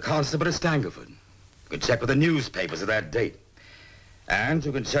check with the constable at Stangerford. You could check with the newspapers of that date. And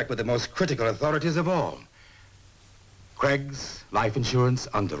you can check with the most critical authorities of all. Craig's Life Insurance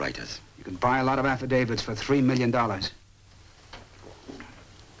Underwriters. You can buy a lot of affidavits for $3 million.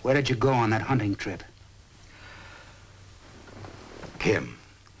 Where did you go on that hunting trip? Kim,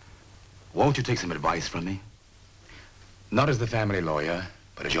 won't you take some advice from me? Not as the family lawyer,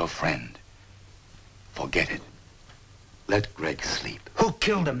 but as your friend. Forget it. Let Greg sleep. Who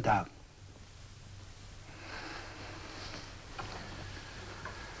killed him, Doug?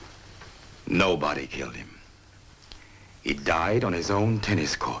 Nobody killed him. He died on his own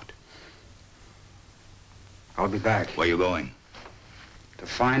tennis court. I'll be back. Where are you going? To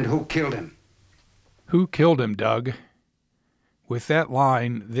find who killed him. Who killed him, Doug? With that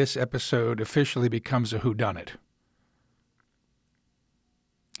line, this episode officially becomes a whodunit.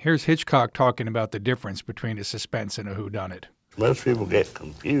 Here's Hitchcock talking about the difference between a suspense and a whodunit. Most people get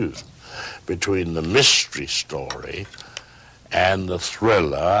confused between the mystery story and the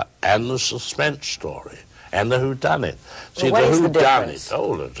thriller and the suspense story and the whodunit. See, Well, the what is the difference?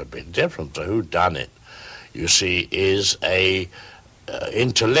 whodunit, there's a big difference. The whodunit, you see, is a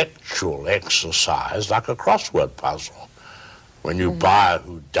intellectual exercise like a crossword puzzle. When you buy a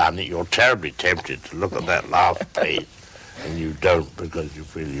whodunit, you're terribly tempted to look at that last page, and you don't because you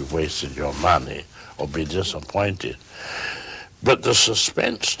feel you've wasted your money or be disappointed. But the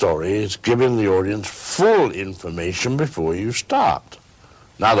suspense story is giving the audience full information before you start.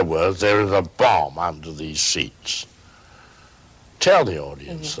 In other words, there is a bomb under these seats. Tell the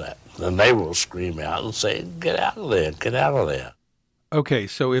audience that, then they will scream out and say, "Get out of there, get out of there." Okay,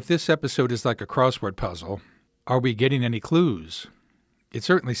 so if this episode is like a crossword puzzle, are we getting any clues? It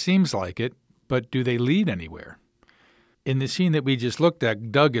certainly seems like it, but do they lead anywhere? In the scene that we just looked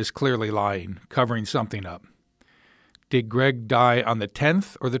at, Doug is clearly lying, covering something up. Did Greg die on the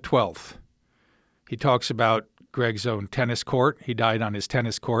 10th or the 12th? He talks about Greg's own tennis court. He died on his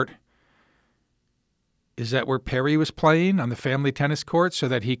tennis court. Is that where Perry was playing, on the family tennis court, so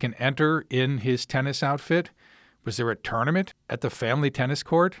that he can enter in his tennis outfit? Was there a tournament at the family tennis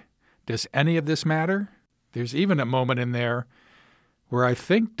court? Does any of this matter? There's even a moment in there where I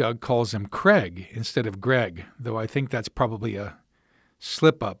think Doug calls him Craig instead of Greg, though I think that's probably a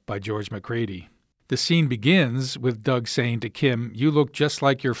slip-up by George McCready. The scene begins with Doug saying to Kim, "You look just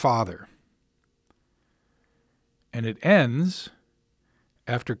like your father." And it ends,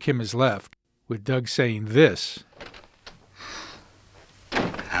 after Kim has left, with Doug saying this.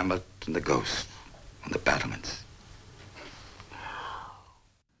 Hamlet and the ghost and the battlements.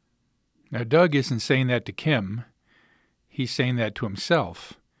 Now, Doug isn't saying that to Kim. He's saying that to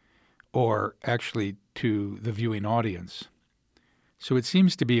himself, or actually to the viewing audience. So it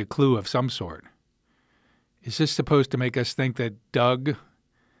seems to be a clue of some sort. Is this supposed to make us think that Doug,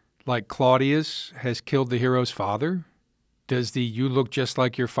 like Claudius, has killed the hero's father? Does the "you look just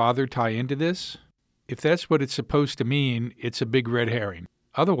like your father" tie into this? If that's what it's supposed to mean, it's a big red herring.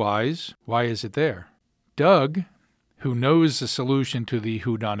 Otherwise, why is it there? Doug, who knows the solution to the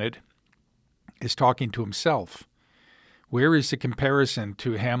whodunit, is talking to himself. Where is the comparison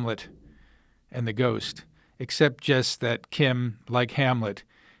to Hamlet and the ghost, except just that Kim, like Hamlet,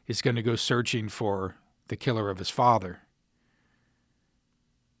 is going to go searching for the killer of his father?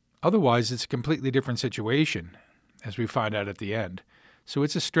 Otherwise, it's a completely different situation, as we find out at the end. So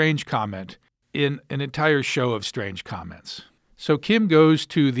it's a strange comment in an entire show of strange comments. So Kim goes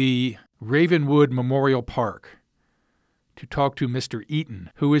to the Ravenwood Memorial Park to talk to Mr. Eaton,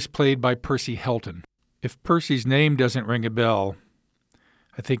 who is played by Percy Helton. If Percy's name doesn't ring a bell,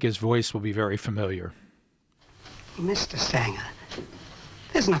 I think his voice will be very familiar. Mr. Stanger,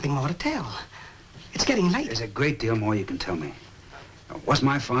 there's nothing more to tell. It's getting late. There's a great deal more you can tell me. Was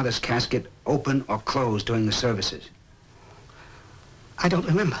my father's casket open or closed during the services? I don't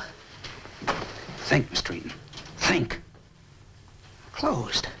remember. Think, Mr. Eaton. Think.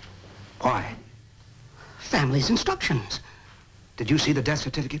 Closed. Why? Family's instructions. Did you see the death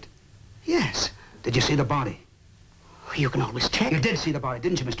certificate? Yes. Did you see the body? You can always check. You did see the body,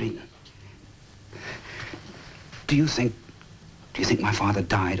 didn't you, Mr. Eaton? Do you think my father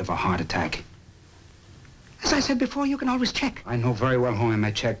died of a heart attack? As I said before, you can always check. I know very well who I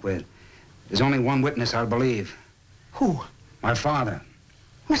may check with. There's only one witness I'll believe. Who? My father.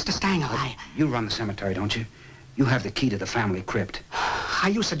 Mr. Stanger, You run the cemetery, don't you? You have the key to the family crypt. Are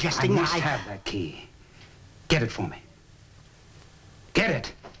you suggesting I must have that key. Get it for me. Get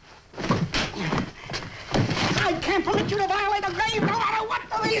it. I can't permit you to violate a grave, no matter what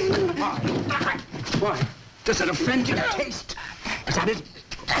the reason. Why? Does it offend your taste? Is that it?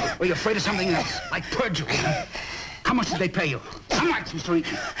 Or are you afraid of something else, like perjury? How much did they pay you? How much, Mr.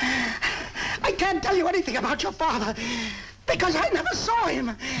 Eaton? I can't tell you anything about your father, because I never saw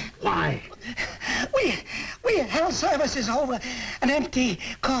him. Why? We held services over an empty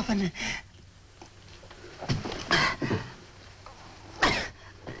coffin.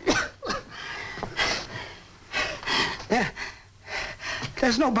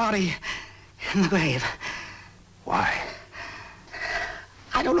 There's no body in the grave. Why?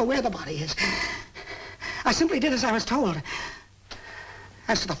 I don't know where the body is. I simply did as I was told.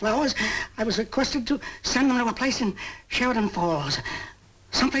 As to the flowers, I was requested to send them to a place in Sheridan Falls,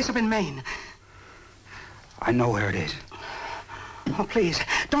 someplace up in Maine. I know where it is. Oh, please,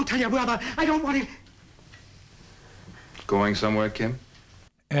 don't tell your brother. I don't want him. Going somewhere, Kim?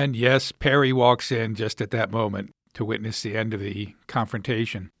 And yes, Perry walks in just at that moment to witness the end of the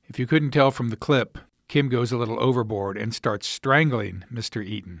confrontation. If you couldn't tell from the clip, Kim goes a little overboard and starts strangling Mr.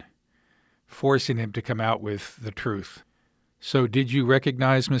 Eaton, forcing him to come out with the truth. So did you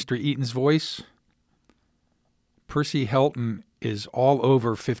recognize Mr. Eaton's voice? Percy Helton is all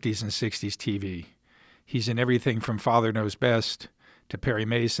over 50s and 60s TV. He's in everything from Father Knows Best to Perry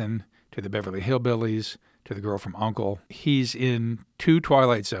Mason to the Beverly Hillbillies to The Girl from U.N.C.L.E. He's in 2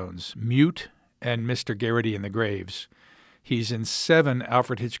 Twilight Zones, Mute and Mr. Garrity in the Graves. He's in 7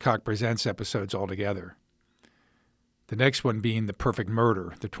 Alfred Hitchcock Presents episodes altogether. The next one being The Perfect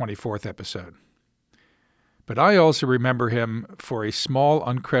Murder, the 24th episode. But I also remember him for a small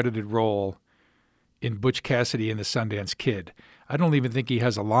uncredited role in Butch Cassidy and the Sundance Kid. I don't even think he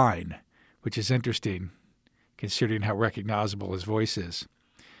has a line, which is interesting, considering how recognizable his voice is.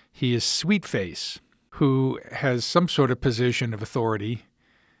 He is Sweetface, who has some sort of position of authority,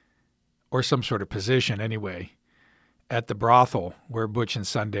 or some sort of position anyway, at the brothel where Butch and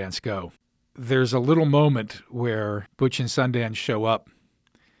Sundance go. There's a little moment where Butch and Sundance show up,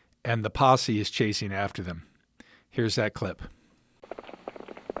 and the posse is chasing after them. Here's that clip.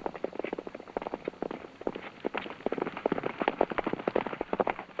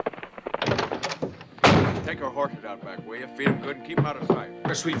 Take our horses out back, will you? Feed them good and keep them out of sight.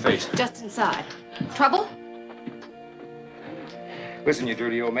 Your sweet face. Just inside. Trouble? Listen, you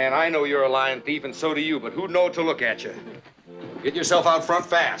dirty old man, I know you're a lying thief, and so do you, but who'd know to look at you? Get yourself out front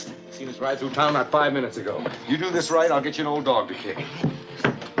fast. Seen us ride through town not 5 minutes ago. You do this right, I'll get you an old dog to kick.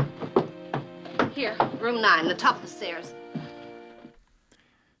 Here, room 9, the top of the stairs.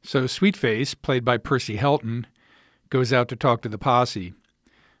 So Sweetface, played by Percy Helton, goes out to talk to the posse,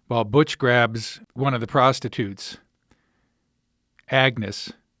 while Butch grabs one of the prostitutes,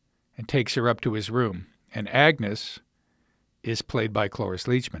 Agnes, and takes her up to his room. And Agnes is played by Cloris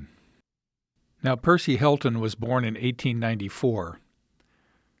Leachman. Now, Percy Helton was born in 1894,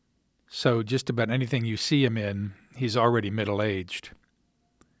 so just about anything you see him in, he's already middle-aged.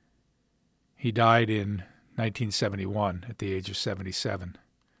 He died in 1971 at the age of 77.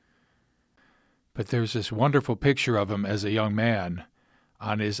 But there's this wonderful picture of him as a young man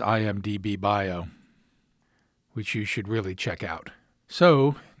on his IMDb bio, which you should really check out.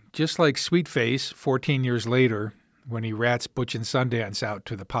 So, just like Sweetface, 14 years later, when he rats Butch and Sundance out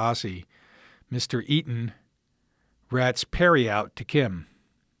to the posse, Mr. Eaton rats Perry out to Kim.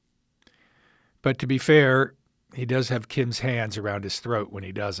 But to be fair, he does have Kim's hands around his throat when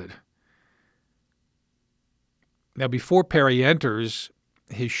he does it. Now, before Perry enters,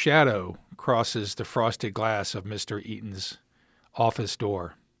 his shadow crosses the frosted glass of Mr. Eaton's office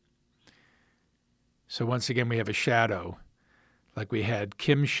door. So once again, we have a shadow, like we had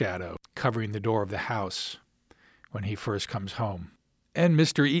Kim's shadow covering the door of the house when he first comes home. And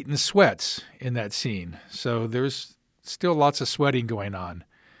Mr. Eaton sweats in that scene, so there's still lots of sweating going on.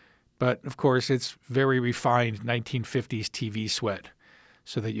 But, of course, it's very refined 1950s TV sweat,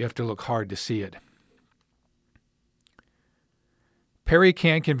 so that you have to look hard to see it. Perry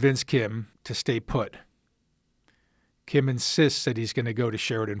can't convince Kim to stay put. Kim insists that he's going to go to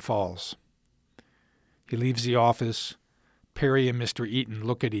Sheridan Falls. He leaves the office. Perry and Mr. Eaton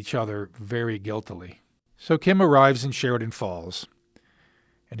look at each other very guiltily. So Kim arrives in Sheridan Falls,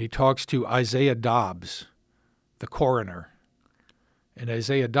 and he talks to Isaiah Dobbs, the coroner. And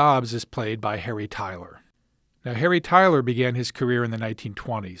Isaiah Dobbs is played by Harry Tyler. Now, Harry Tyler began his career in the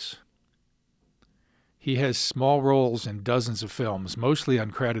 1920s. He has small roles in dozens of films, mostly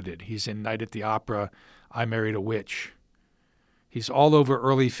uncredited. He's in Night at the Opera, I Married a Witch. He's all over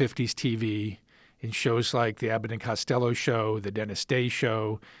early 50s TV in shows like The Abbott and Costello Show, The Dennis Day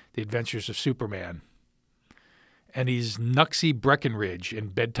Show, The Adventures of Superman. And he's Nuxie Breckenridge in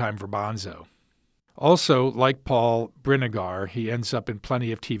Bedtime Verbanzo. Also, like Paul Brinegar, he ends up in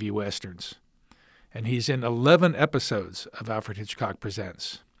plenty of TV westerns. And he's in 11 episodes of Alfred Hitchcock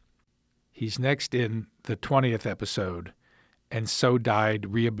Presents. He's next in the 20th episode, And So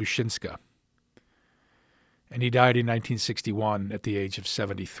Died Rhea Bushinska. And he died in 1961 at the age of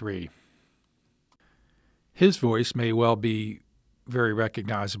 73. His voice may well be very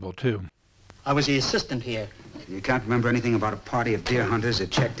recognizable, too. I was the assistant here. You can't remember anything about a party of deer hunters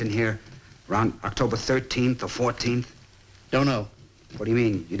that checked in here around October 13th or 14th? Don't know. What do you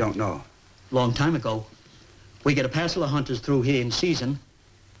mean, you don't know? Long time ago. We get a passel of hunters through here in season.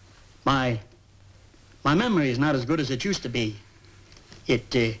 My memory is not as good as it used to be.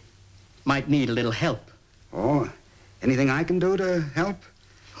 It might need a little help. Oh, anything I can do to help?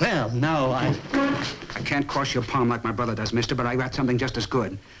 Well, no, I can't cross your palm like my brother does, mister, but I got something just as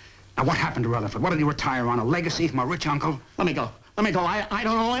good. Now, what happened to Rutherford? What did he retire on? A legacy from a rich uncle? Let me go. I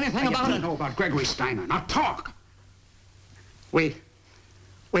don't know anything about it. You don't know about Gregory Steiner. Now, talk! We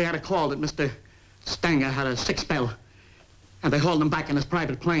had a call that Mr. Stanger had a sick spell, and they hauled him back in his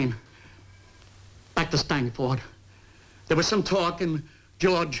private plane. Back to Stankport. There was some talk, and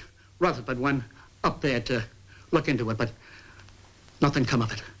George Rutherford went up there to look into it, but nothing come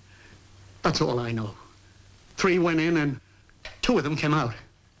of it. That's all I know. 3 went in, and 2 of them came out.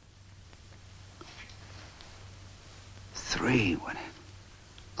 3 went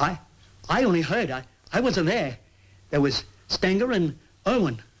in? I only heard. I wasn't there. There was Stenger and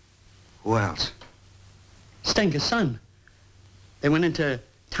Irwin. Who else? Stenger's son. They went into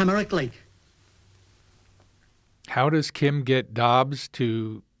Tamarack Lake. How does Kim get Dobbs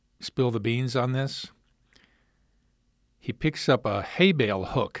to spill the beans on this? He picks up a hay bale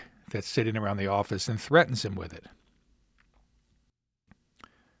hook that's sitting around the office and threatens him with it.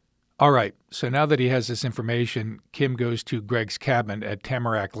 All right, so now that he has this information, Kim goes to Greg's cabin at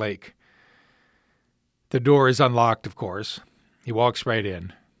Tamarack Lake. The door is unlocked, of course. He walks right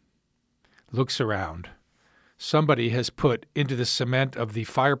in, looks around. Somebody has put into the cement of the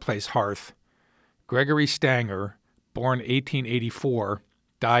fireplace hearth Gregory Stanger, born 1884,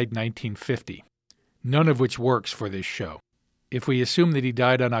 died 1950, none of which works for this show. If we assume that he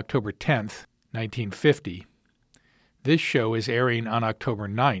died on October 10th, 1950, this show is airing on October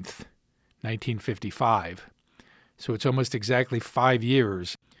 9th, 1955, so it's almost exactly 5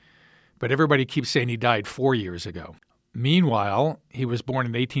 years, but everybody keeps saying he died 4 years ago. Meanwhile, he was born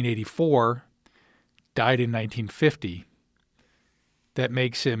in 1884, died in 1950. That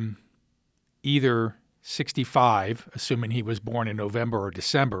makes him either 65, assuming he was born in November or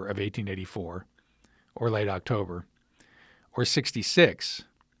December of 1884, or late October, or 66,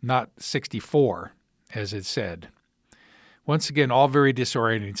 not 64, as it said. Once again, all very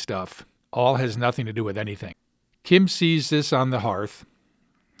disorienting stuff. All has nothing to do with anything. Kim sees this on the hearth.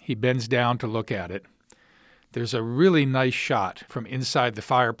 He bends down to look at it. There's a really nice shot from inside the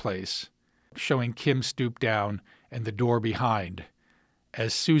fireplace showing Kim stoop down and the door behind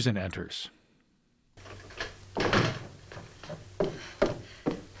as Susan enters.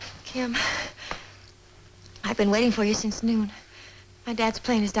 Kim, I've been waiting for you since noon. My dad's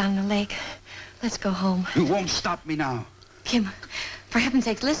plane is down in the lake. Let's go home. You won't stop me now. Kim, for heaven's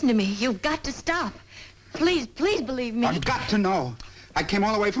sakes, listen to me. You've got to stop. Please, please believe me. I've got to know. I came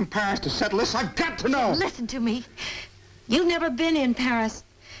all the way from Paris to settle this. I've got to know. Listen to me. You've never been in Paris.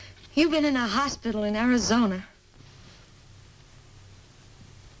 You've been in a hospital in Arizona.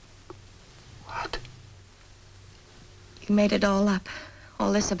 What? You made it all up.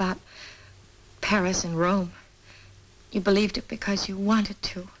 All this about Paris and Rome. You believed it because you wanted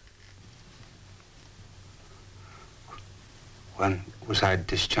to. When was I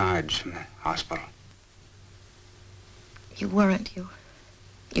discharged from the hospital? You weren't.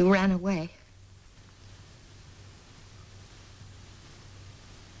 You ran away.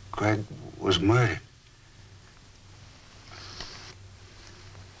 Greg was murdered.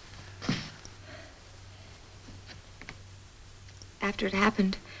 After it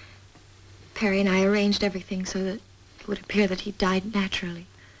happened, Perry and I arranged everything so that it would appear that he died naturally.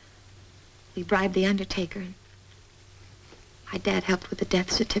 We bribed the undertaker, and my dad helped with the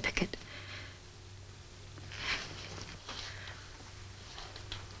death certificate.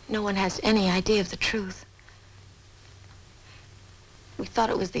 No one has any idea of the truth. We thought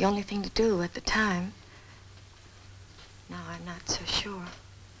it was the only thing to do at the time. Now I'm not so sure.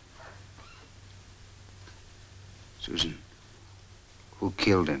 Susan, who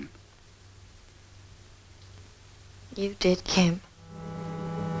killed him? You did, Kim.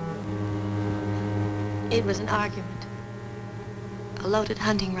 It was an argument. A loaded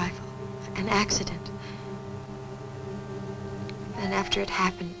hunting rifle. An accident. And after it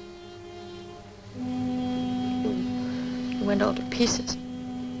happened, you went all to pieces.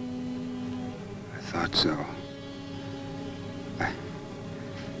 I thought so.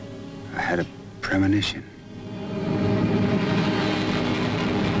 I had a premonition.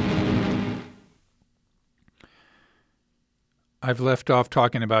 I've left off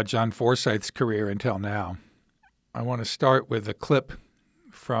talking about John Forsythe's career until now. I want to start with a clip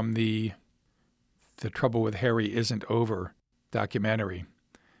from the Trouble with Harry Isn't Over documentary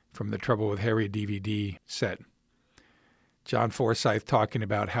from the Trouble with Harry DVD set. John Forsythe talking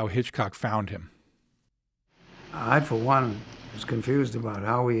about how Hitchcock found him. I, for one, was confused about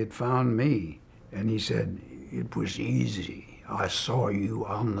how he had found me. And he said, "It was easy. I saw you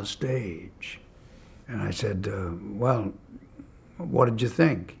on the stage." And I said, well, what did you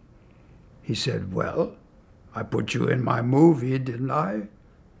think? He said, "Well, I put you in my movie, didn't I?"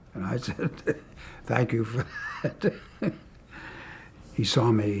 And I said, "Thank you for that." He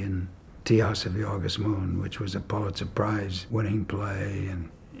saw me in Tea House of the August Moon, which was a Pulitzer Prize winning play. And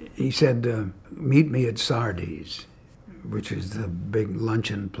he said, "Meet me at Sardi's," which is the big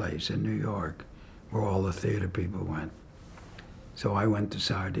luncheon place in New York where all the theater people went. So I went to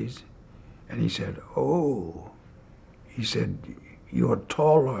Sardi's, and he said, "Oh," he said, "you're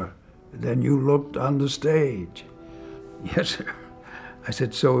taller than you looked on the stage." "Yes, sir." I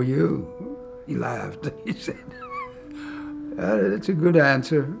said, "So are you." He laughed. He said, "That's a good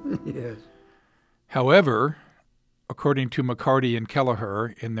answer." Yes. However, according to McCarty and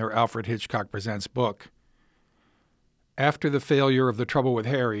Kelleher in their Alfred Hitchcock Presents book. After the failure of The Trouble with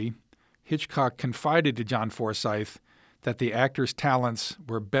Harry, Hitchcock confided to John Forsythe that the actor's talents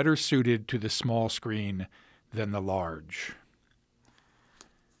were better suited to the small screen than the large.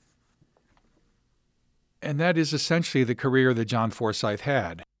 And that is essentially the career that John Forsythe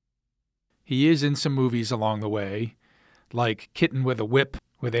had. He is in some movies along the way, like Kitten with a Whip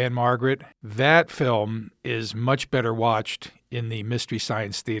with Ann-Margret. That film is much better watched in the Mystery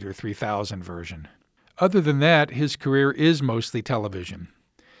Science Theater 3000 version. Other than that, his career is mostly television.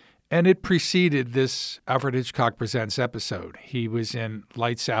 And it preceded this Alfred Hitchcock Presents episode. He was in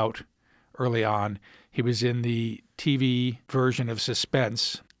Lights Out early on. He was in the TV version of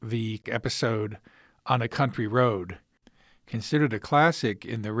Suspense, the episode On a Country Road, considered a classic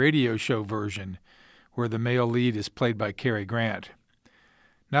in the radio show version where the male lead is played by Cary Grant.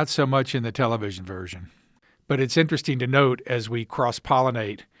 Not so much in the television version. But it's interesting to note as we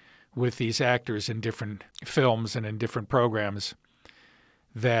cross-pollinate with these actors in different films and in different programs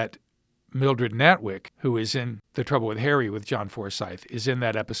that Mildred Natwick, who is in The Trouble with Harry with John Forsythe, is in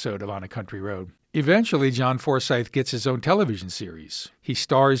that episode of On a Country Road. Eventually, John Forsythe gets his own television series. He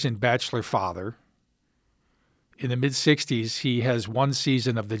stars in Bachelor Father. In the mid-'60s, he has one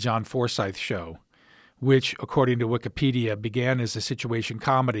season of The John Forsythe Show, which, according to Wikipedia, began as a situation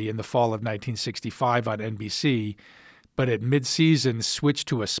comedy in the fall of 1965 on NBC, but at mid-season switched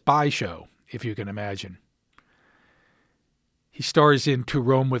to a spy show, if you can imagine. He stars in To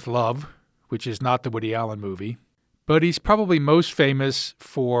Rome with Love, which is not the Woody Allen movie, but he's probably most famous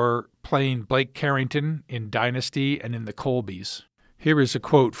for playing Blake Carrington in Dynasty and in The Colbys. Here is a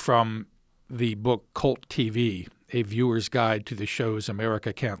quote from the book Cult TV, A Viewer's Guide to the Shows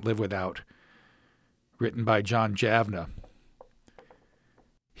America Can't Live Without, written by John Javna.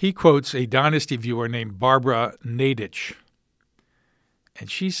 He quotes a Dynasty viewer named Barbara Nadich,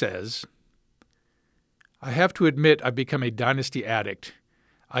 and she says, "I have to admit I've become a Dynasty addict.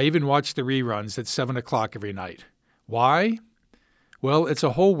 I even watch the reruns at 7 o'clock every night. Why? Well, it's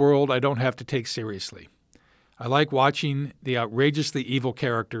a whole world I don't have to take seriously. I like watching the outrageously evil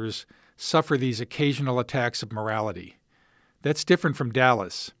characters suffer these occasional attacks of morality. That's different from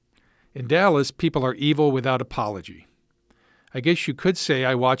Dallas. In Dallas, people are evil without apology. I guess you could say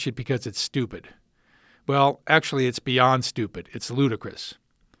I watch it because it's stupid. Well, actually, it's beyond stupid. It's ludicrous.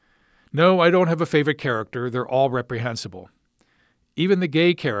 No, I don't have a favorite character. They're all reprehensible. Even the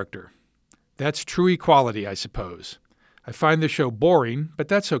gay character. That's true equality, I suppose. I find the show boring, but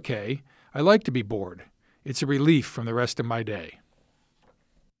that's okay. I like to be bored. It's a relief from the rest of my day."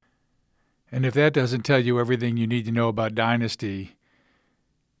 And if that doesn't tell you everything you need to know about Dynasty,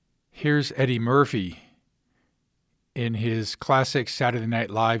 here's Eddie Murphy in his classic Saturday Night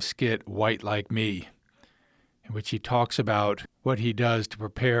Live skit, White Like Me, in which he talks about what he does to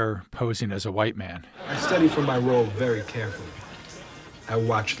prepare posing as a white man. I study for my role very carefully. I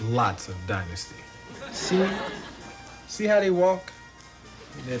watch lots of Dynasty. See how they walk?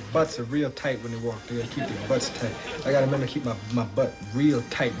 Their butts are real tight when they walk. They gotta keep their butts tight. I gotta remember to keep my butt real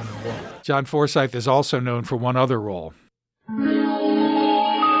tight when I walk. John Forsythe is also known for one other role. Good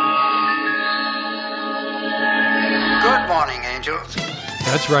morning, angels.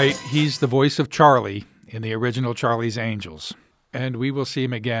 That's right, he's the voice of Charlie in the original Charlie's Angels. And we will see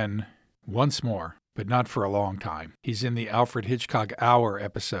him again once more, but not for a long time. He's in the Alfred Hitchcock Hour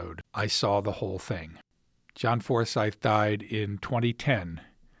episode, I Saw the Whole Thing. John Forsythe died in 2010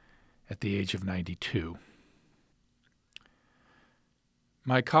 at the age of 92.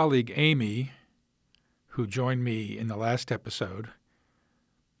 My colleague Amy, who joined me in the last episode,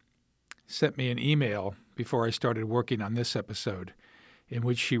 sent me an email before I started working on this episode, in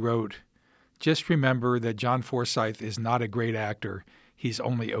which she wrote, "Just remember that John Forsythe is not a great actor. He's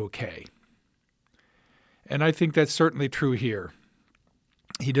only okay." And I think that's certainly true here.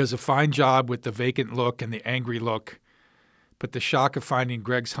 He does a fine job with the vacant look and the angry look, but the shock of finding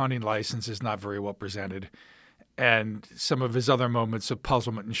Greg's hunting license is not very well presented, and some of his other moments of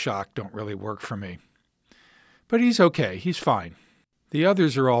puzzlement and shock don't really work for me. But he's okay. He's fine. The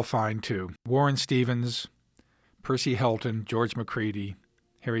others are all fine, too. Warren Stevens, Percy Helton, George McCready,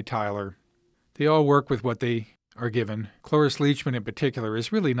 Harry Tyler. They all work with what they are given. Cloris Leachman, in particular,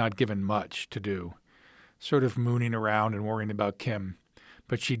 is really not given much to do, sort of mooning around and worrying about Kim.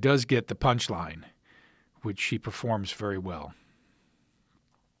 But she does get the punchline, which she performs very well.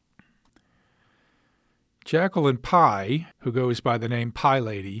 Jacqueline Pye, who goes by the name Pie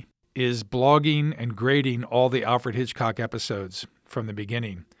Lady, is blogging and grading all the Alfred Hitchcock episodes from the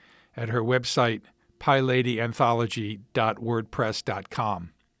beginning at her website, pieladyanthology.wordpress.com.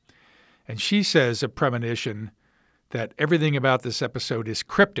 And she says of Premonition that everything about this episode is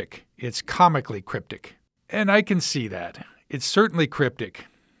cryptic. It's comically cryptic. And I can see that. It's certainly cryptic.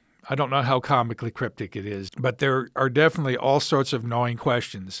 I don't know how comically cryptic it is, but there are definitely all sorts of gnawing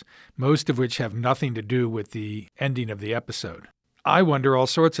questions, most of which have nothing to do with the ending of the episode. I wonder all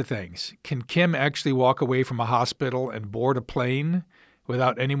sorts of things. Can Kim actually walk away from a hospital and board a plane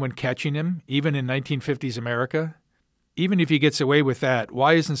without anyone catching him, even in 1950s America? Even if he gets away with that,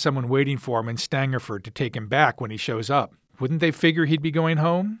 why isn't someone waiting for him in Stangerford to take him back when he shows up? Wouldn't they figure he'd be going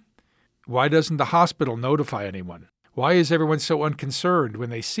home? Why doesn't the hospital notify anyone? Why is everyone so unconcerned when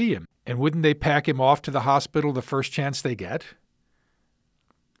they see him? And wouldn't they pack him off to the hospital the first chance they get?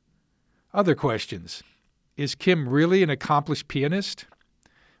 Other questions. Is Kim really an accomplished pianist?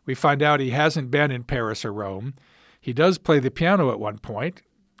 We find out he hasn't been in Paris or Rome. He does play the piano at one point.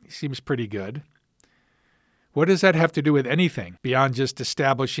 He seems pretty good. What does that have to do with anything beyond just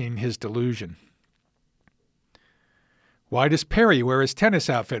establishing his delusion? Why does Perry wear his tennis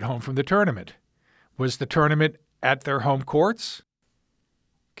outfit home from the tournament? Was the tournament at their home courts?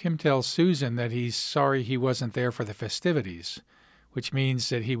 Kim tells Susan that he's sorry he wasn't there for the festivities, which means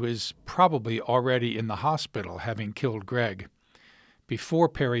that he was probably already in the hospital having killed Greg before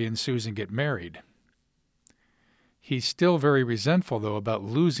Perry and Susan get married. He's still very resentful, though, about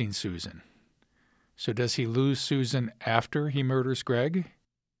losing Susan. So does he lose Susan after he murders Greg?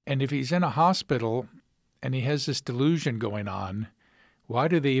 And if he's in a hospital and he has this delusion going on, why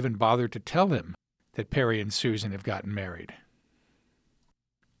do they even bother to tell him that Perry and Susan have gotten married?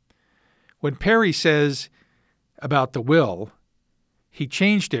 When Perry says about the will, he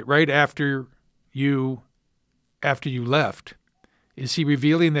changed it right after you left. Is he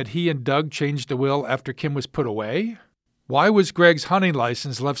revealing that he and Doug changed the will after Kim was put away? Why was Greg's hunting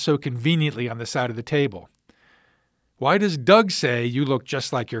license left so conveniently on the side of the table? Why does Doug say you look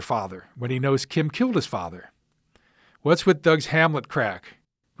just like your father when he knows Kim killed his father? What's with Doug's Hamlet crack,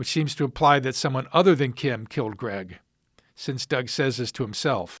 which seems to imply that someone other than Kim killed Greg, since Doug says this to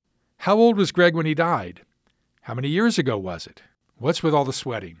himself? How old was Greg when he died? How many years ago was it? What's with all the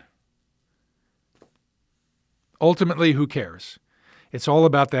sweating? Ultimately, who cares? It's all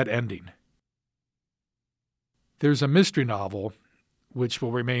about that ending. There's a mystery novel, which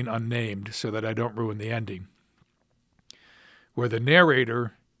will remain unnamed so that I don't ruin the ending, where the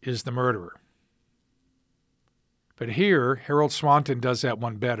narrator is the murderer. But here, Harold Swanton does that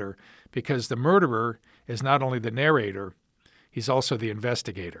one better because the murderer is not only the narrator, he's also the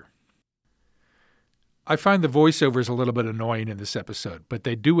investigator. I find the voiceovers a little bit annoying in this episode, but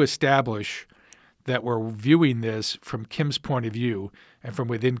they do establish that we're viewing this from Kim's point of view and from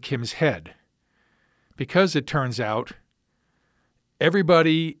within Kim's head. Because it turns out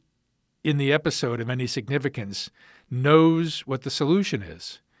everybody in the episode of any significance knows what the solution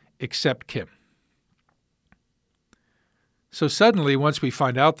is, except Kim. So suddenly, once we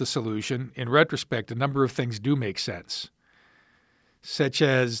find out the solution, in retrospect, a number of things do make sense, such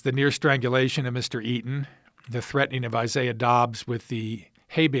as the near strangulation of Mr. Eaton, the threatening of Isaiah Dobbs with the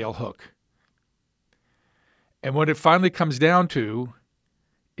hay bale hook. And what it finally comes down to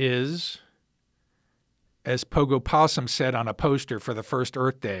is, as Pogo Possum said on a poster for the first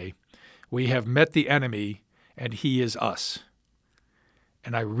Earth Day, we have met the enemy and he is us.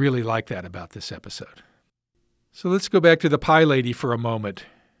 And I really like that about this episode. So let's go back to the Pie Lady for a moment.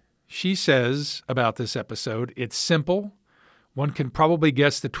 She says about this episode, it's simple, one can probably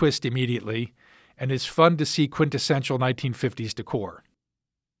guess the twist immediately, and it's fun to see quintessential 1950s decor.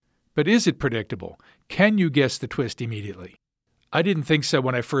 But is it predictable? Can you guess the twist immediately? I didn't think so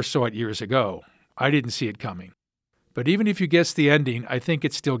when I first saw it years ago. I didn't see it coming. But even if you guess the ending, I think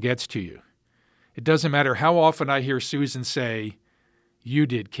it still gets to you. It doesn't matter how often I hear Susan say, "You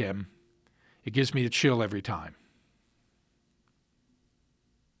did, Kim." It gives me a chill every time.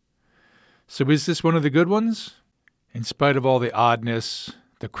 So is this one of the good ones? In spite of all the oddness,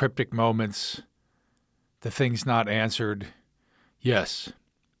 the cryptic moments, the things not answered, yes,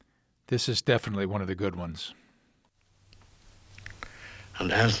 this is definitely one of the good ones.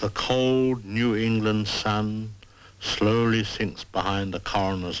 And as the cold New England sun slowly sinks behind the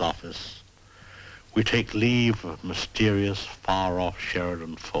coroner's office, we take leave of mysterious, far-off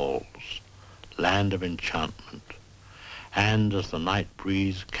Sheridan Falls, land of enchantment. And as the night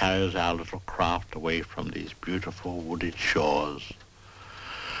breeze carries our little craft away from these beautiful wooded shores,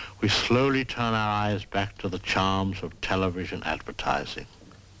 we slowly turn our eyes back to the charms of television advertising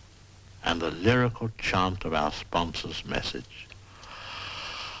and the lyrical chant of our sponsor's message,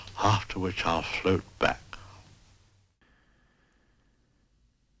 after which I'll float back.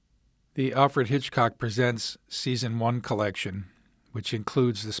 The Alfred Hitchcock Presents Season 1 collection, which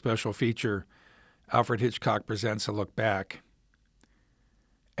includes the special feature Alfred Hitchcock Presents A Look Back,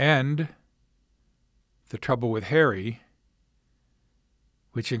 and The Trouble with Harry,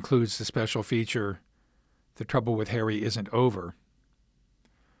 which includes the special feature The Trouble with Harry Isn't Over,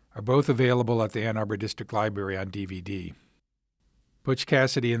 are both available at the Ann Arbor District Library on DVD. Butch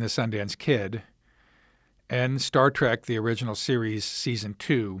Cassidy and the Sundance Kid and Star Trek The Original Series Season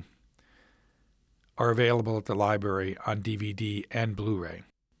 2 are available at the library on DVD and Blu-ray.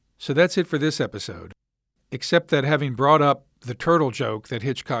 So that's it for this episode, except that having brought up the turtle joke that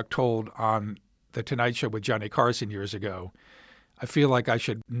Hitchcock told on The Tonight Show with Johnny Carson years ago, I feel like I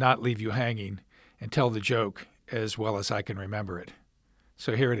should not leave you hanging and tell the joke as well as I can remember it.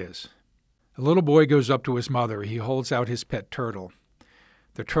 So here it is. A little boy goes up to his mother. He holds out his pet turtle.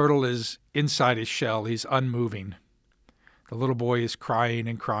 The turtle is inside his shell. He's unmoving. The little boy is crying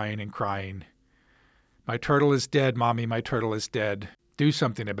and crying and crying. "My turtle is dead, Mommy. My turtle is dead. Do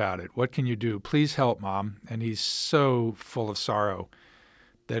something about it. What can you do? Please help, Mom." And he's so full of sorrow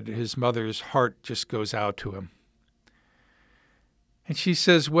that his mother's heart just goes out to him. And she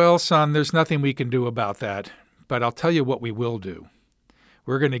says, "Well, son, there's nothing we can do about that, but I'll tell you what we will do.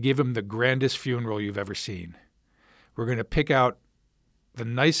 We're going to give him the grandest funeral you've ever seen. We're going to pick out the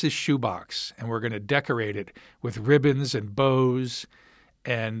nicest shoebox, and we're going to decorate it with ribbons and bows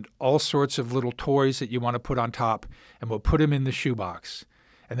and all sorts of little toys that you want to put on top, and we'll put them in the shoebox.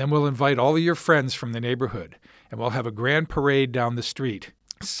 And then we'll invite all of your friends from the neighborhood, and we'll have a grand parade down the street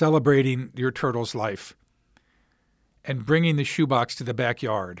celebrating your turtle's life and bringing the shoebox to the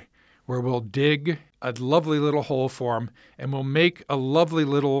backyard, where we'll dig a lovely little hole for him, and we'll make a lovely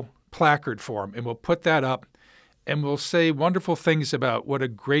little placard for him, and we'll put that up, and we'll say wonderful things about what a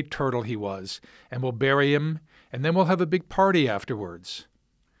great turtle he was, and we'll bury him, and then we'll have a big party afterwards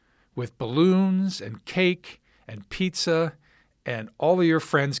with balloons and cake and pizza, and all of your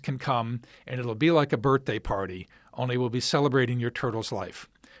friends can come, and it'll be like a birthday party, only we'll be celebrating your turtle's life.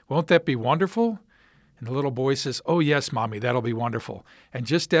 Won't that be wonderful?" And the little boy says, "Oh, yes, Mommy, that'll be wonderful." And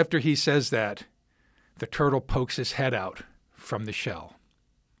just after he says that, the turtle pokes his head out from the shell.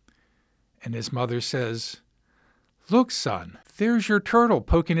 And his mother says, "Look, son, there's your turtle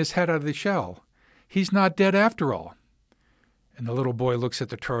poking his head out of the shell. He's not dead after all." And the little boy looks at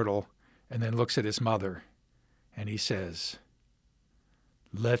the turtle and then looks at his mother, and he says,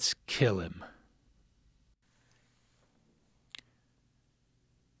 "Let's kill him."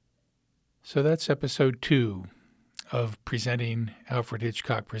 So that's episode 2 of Presenting Alfred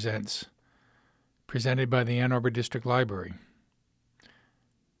Hitchcock Presents, presented by the Ann Arbor District Library.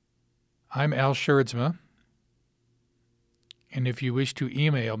 I'm Al Scherdsma, and if you wish to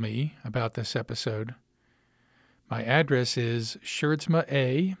email me about this episode, my address is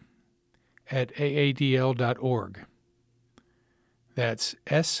scherdsmaa@aadl.org. That's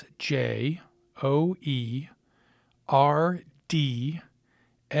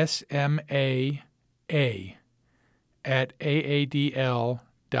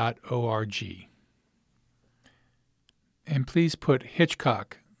And please put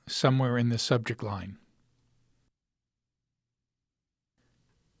Hitchcock somewhere in the subject line.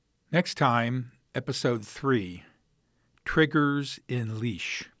 Next time, episode 3, Triggers in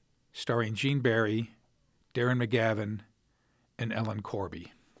Leash, starring Gene Barry, Darren McGavin, and Ellen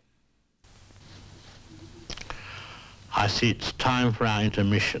Corby. I see it's time for our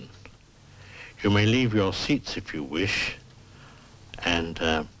intermission. You may leave your seats if you wish and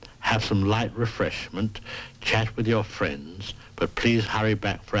have some light refreshment, chat with your friends, but please hurry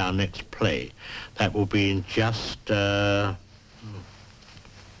back for our next play. That will be in just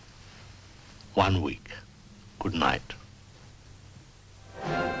 1 week. Good night.